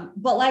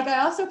 But like,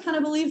 I also kind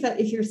of believe that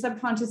if you're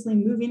subconsciously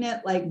moving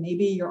it, like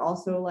maybe you're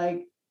also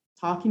like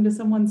talking to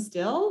someone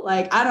still.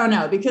 Like, I don't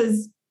know,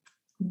 because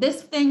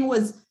this thing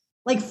was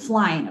like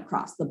flying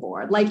across the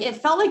board. Like it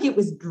felt like it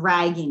was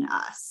dragging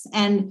us,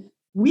 and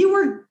we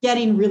were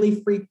getting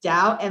really freaked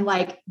out and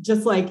like,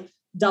 just like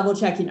double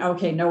checking,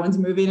 okay, no one's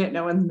moving it.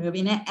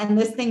 And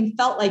this thing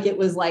felt like it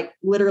was like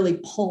literally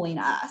pulling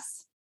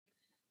us.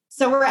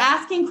 So we're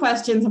asking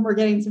questions and we're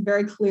getting some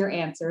very clear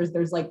answers.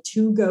 There's like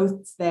 2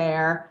 ghosts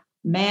there,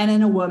 man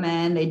and a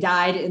woman. They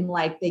died in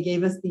like, they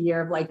gave us the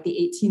year of like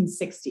the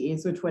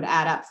 1860s, which would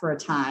add up for a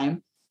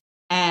time.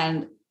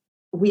 And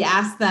we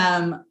asked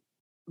them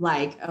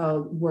like,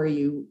 oh, were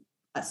you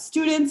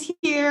students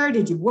here?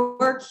 Did you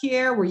work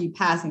here? Were you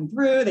passing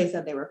through? They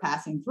said they were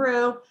passing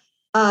through.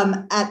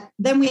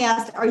 Then we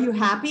asked, are you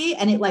happy?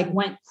 And it like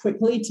went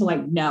quickly to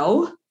like,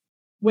 no,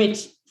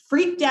 which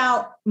freaked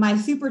out my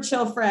super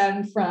chill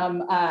friend from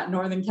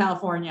Northern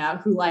California,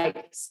 who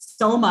like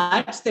so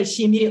much that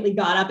she immediately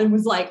got up and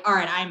was like, all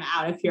right, I'm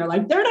out of here.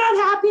 Like, they're not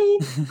happy.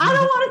 I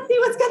don't want to see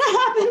what's going to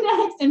happen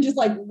next. And just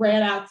like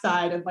ran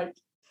outside and like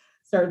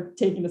started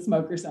taking a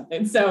smoke or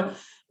something. So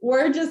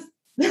we're just,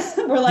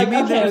 we're like, you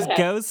mean okay, there's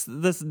ghosts?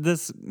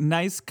 This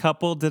nice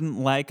couple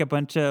didn't like a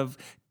bunch of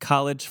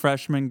college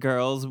freshman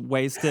girls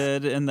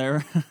wasted in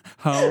their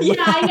home. Yeah,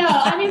 I know.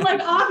 I mean,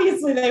 like,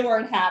 obviously they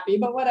weren't happy,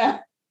 but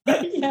whatever. We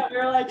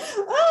were like,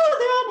 oh,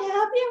 they're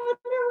unhappy. I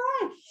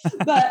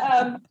wonder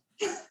why.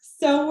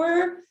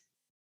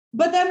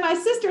 But then my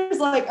sister's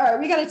like, all right,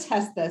 we got to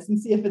test this and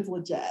see if it's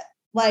legit.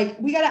 Like,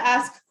 we got to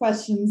ask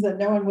questions that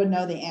no one would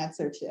know the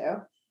answer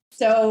to.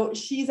 So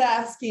she's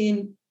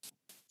asking,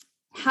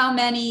 how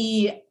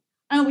many,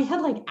 we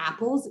had like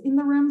apples in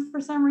the room for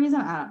some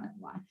reason. I don't know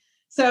why.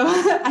 So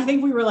I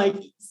think we were like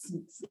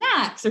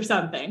snacks or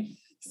something.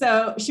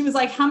 So she was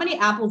like, how many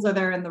apples are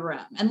there in the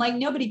room? And like,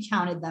 nobody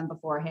counted them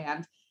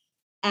beforehand.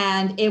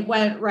 And it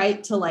went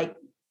right to like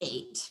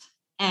 8.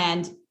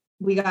 And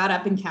we got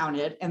up and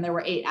counted, and there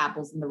were 8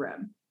 apples in the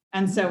room.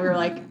 And so we were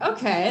like,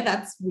 okay,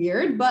 that's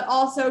weird, but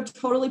also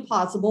totally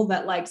possible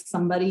that like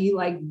somebody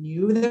like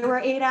knew there were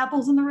 8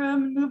 apples in the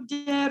room and moved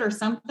it or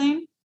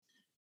something.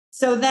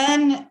 So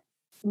then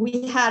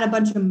we had a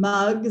bunch of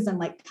mugs and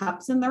like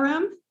cups in the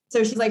room.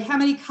 So she's like, how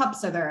many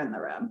cups are there in the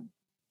room?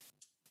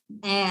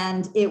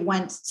 And it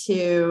went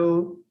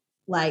to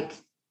like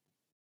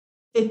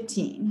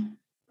 15.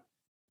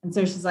 And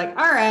so she's like,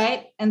 all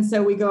right. And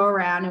so we go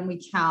around and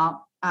we count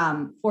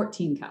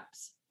 14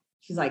 cups.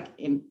 She's like,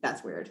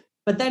 that's weird.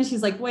 But then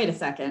she's like, wait a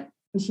second.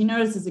 And she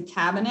notices a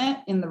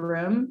cabinet in the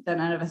room that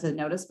none of us had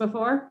noticed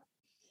before.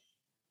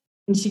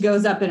 And she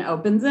goes up and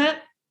opens it.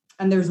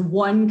 And there's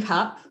 1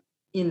 cup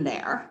in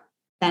there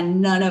that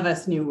none of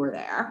us knew were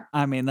there.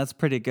 I mean, that's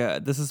pretty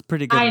good. This is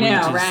pretty good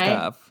Ouija right?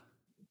 Stuff.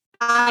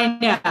 I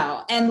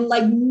know. And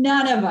like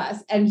none of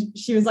us. And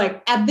she was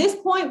like, at this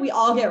point, we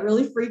all get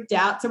really freaked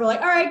out. So we're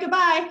like, all right,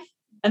 goodbye.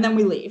 And then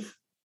we leave.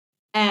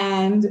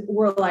 And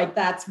we're like,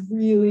 that's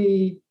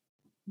really,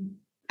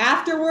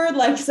 afterward,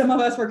 like some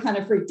of us were kind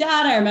of freaked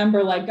out. I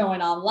remember like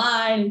going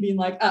online and being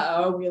like,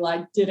 uh-oh, we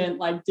like didn't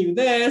like do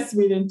this.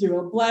 We didn't do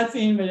a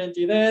blessing. We didn't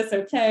do this.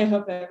 Okay,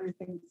 hope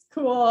everything's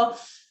cool.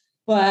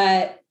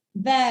 But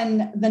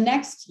then the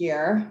next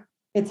year,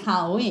 it's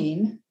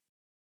Halloween.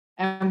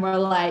 And we're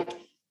like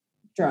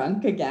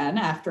drunk again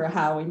after a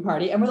Halloween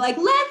party. And we're like,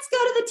 let's go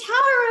to the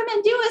tower room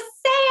and do a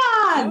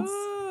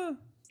seance.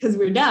 Because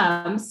we're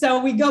dumb. So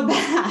we go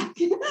back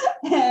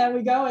and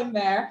we go in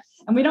there.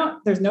 And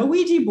there's no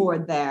Ouija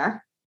board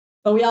there,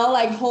 but we all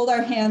like hold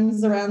our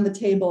hands around the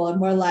table and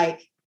we're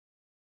like,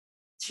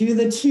 to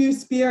the 2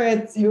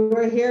 spirits who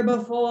were here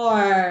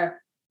before.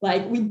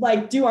 Like we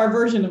like do our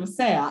version of a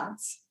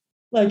seance.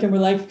 Like, and we're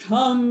like,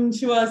 come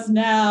to us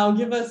now,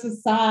 give us a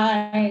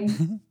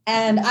sign.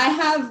 And I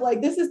have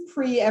like, this is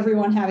pre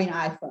everyone having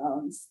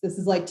iPhones. This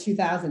is like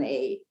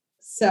 2008.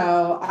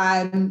 So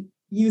I'm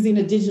using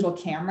a digital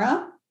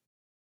camera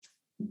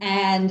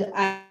and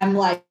I'm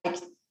like,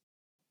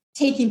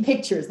 taking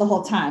pictures the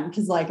whole time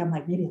because like I'm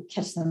like maybe I'll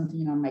catch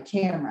something on my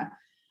camera.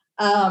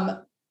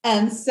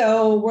 And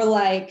so we're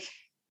like,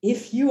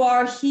 if you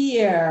are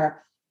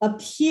here,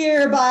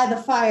 appear by the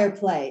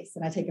fireplace.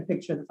 And I take a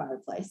picture of the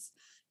fireplace.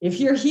 If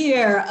you're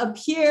here,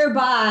 appear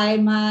by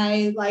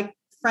my like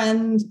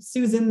friend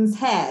Susan's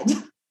head.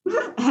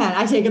 And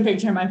I take a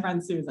picture of my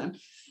friend Susan.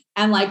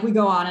 And like, we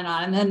go on.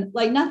 And then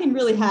like, nothing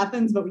really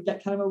happens, but we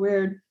get kind of a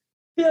weird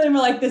feeling. We're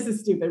like, this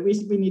is stupid. We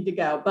need to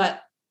go.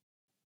 But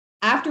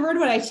afterward,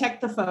 when I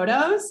checked the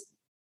photos,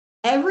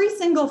 every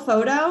single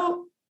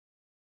photo,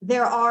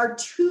 there are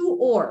 2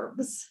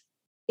 orbs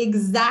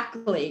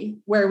exactly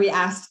where we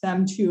asked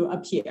them to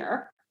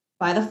appear.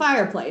 By the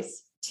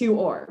fireplace, 2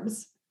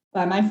 orbs.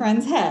 By my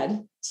friend's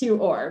head, 2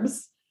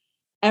 orbs.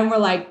 And we're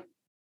like,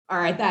 all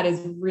right, that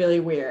is really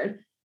weird.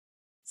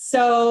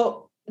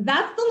 So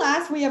that's the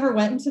last we ever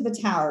went into the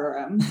tower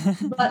room.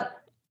 But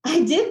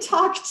I did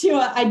talk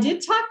to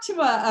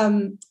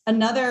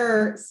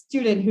another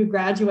student who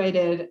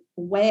graduated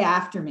way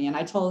after me. And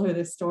I told her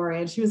this story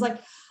and she was like,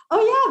 oh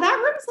yeah,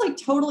 that room's like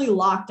totally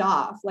locked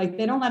off. Like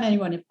they don't let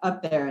anyone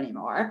up there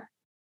anymore.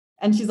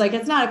 And she's like,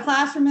 it's not a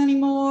classroom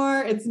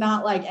anymore. It's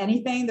not like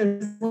anything.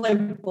 There's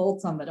like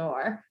bolts on the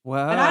door.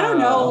 Wow. And I don't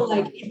know,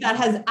 like if that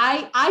has,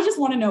 I just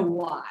want to know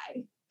why.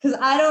 Because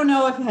I don't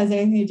know if it has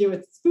anything to do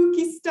with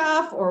spooky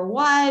stuff or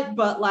what,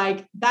 but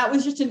like that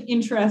was just an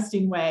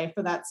interesting way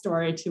for that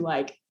story to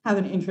like have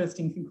an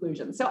interesting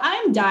conclusion. So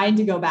I'm dying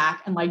to go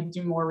back and like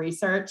do more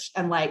research.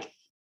 And like,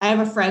 I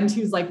have a friend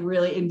who's like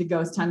really into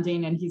ghost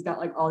hunting and he's got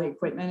like all the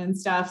equipment and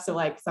stuff. So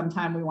like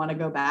sometime we want to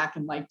go back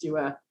and like do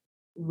a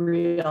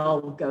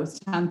real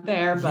ghost hunt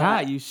there. But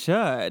yeah, you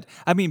should.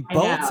 I mean,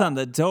 bolts on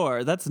the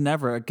door, that's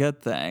never a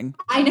good thing.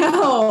 I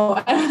know.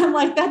 And I'm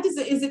like, I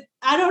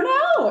don't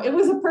know. It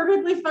was a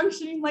perfectly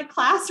functioning like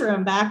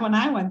classroom back when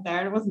I went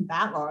there. It wasn't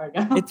that long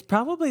ago. It's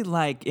probably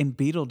like in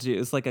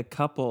Beetlejuice, like a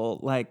couple,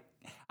 like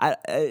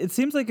it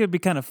seems like it'd be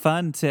kind of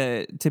fun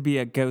to be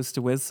a ghost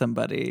with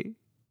somebody.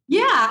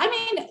 Yeah, I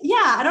mean,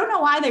 yeah, I don't know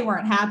why they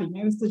weren't happy.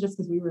 Maybe it's just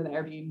because we were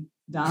there being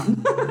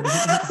dumb.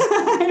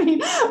 I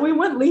mean, we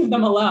wouldn't leave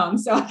them alone,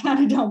 so I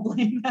kind of don't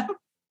blame them.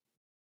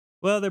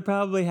 Well, they're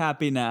probably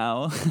happy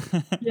now.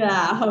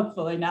 Yeah,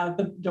 hopefully, now that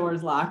the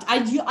door's locked.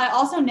 I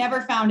also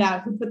never found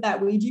out who put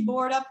that Ouija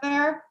board up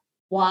there,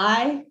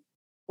 why,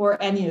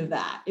 or any of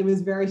that. It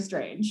was very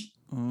strange.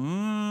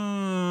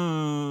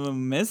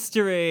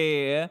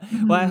 Mystery.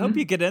 Mm-hmm. Well, I hope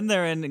you get in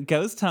there and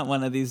ghost hunt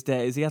one of these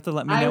days. You have to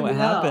let me know what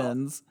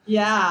happens.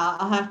 Yeah,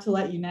 I'll have to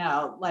let you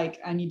know.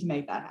 Like, I need to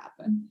make that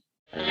happen.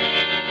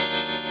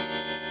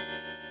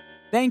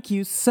 Thank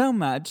you so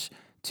much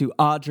to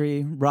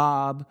Audrey,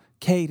 Rob,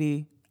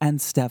 Katie, and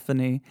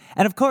Stephanie.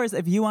 And of course,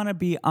 if you want to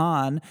be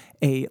on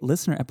a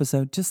listener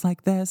episode just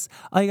like this,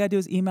 all you got to do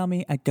is email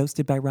me at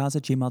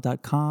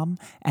ghostedbyroz@gmail.com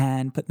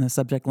and put in the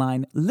subject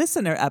line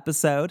listener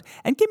episode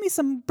and give me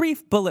some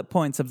brief bullet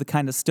points of the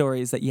kind of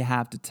stories that you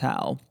have to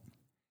tell.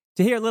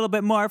 To hear a little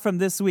bit more from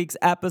this week's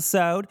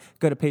episode,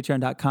 go to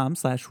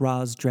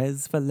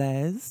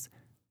patreon.com/RozDresFalez.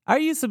 Are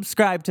you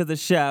subscribed to the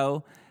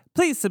show?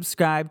 Please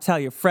subscribe, tell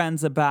your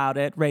friends about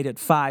it, rate it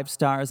 5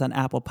 stars on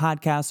Apple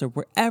Podcasts or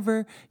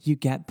wherever you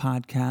get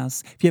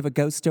podcasts. If you have a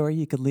ghost story,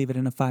 you could leave it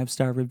in a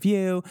 5-star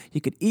review.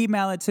 You could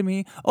email it to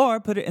me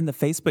or put it in the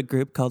Facebook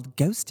group called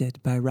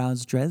Ghosted by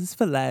Roz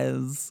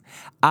Dresfalez.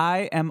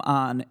 I am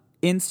on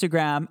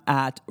Instagram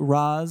at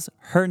Roz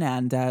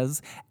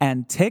Hernandez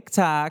and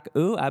TikTok.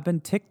 Ooh, I've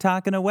been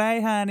TikToking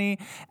away, honey.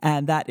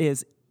 And that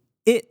is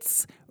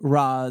It's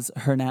Roz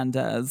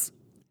Hernandez.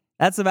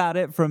 That's about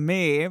it from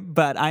me,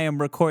 but I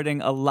am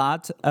recording a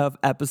lot of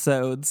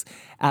episodes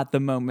at the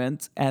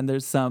moment, and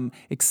there's some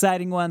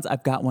exciting ones.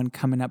 I've got one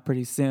coming up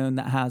pretty soon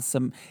that has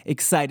some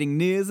exciting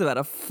news about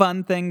a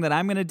fun thing that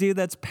I'm going to do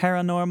that's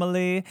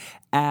paranormally,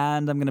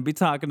 and I'm going to be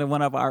talking to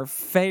one of our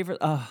favorite...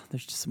 Oh,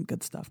 there's just some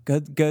good stuff.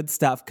 Good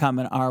stuff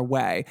coming our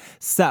way.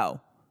 So,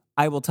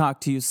 I will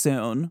talk to you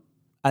soon.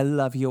 I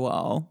love you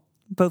all,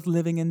 both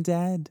living and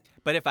dead.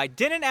 But if I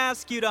didn't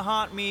ask you to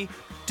haunt me,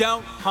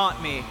 don't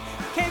haunt me.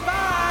 Okay,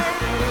 bye!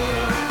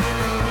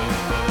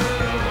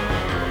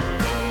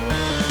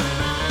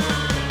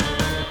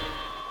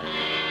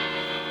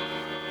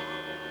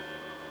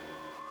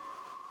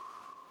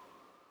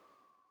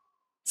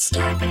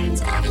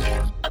 Starburns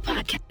Audio,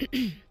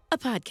 a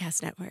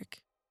podcast network.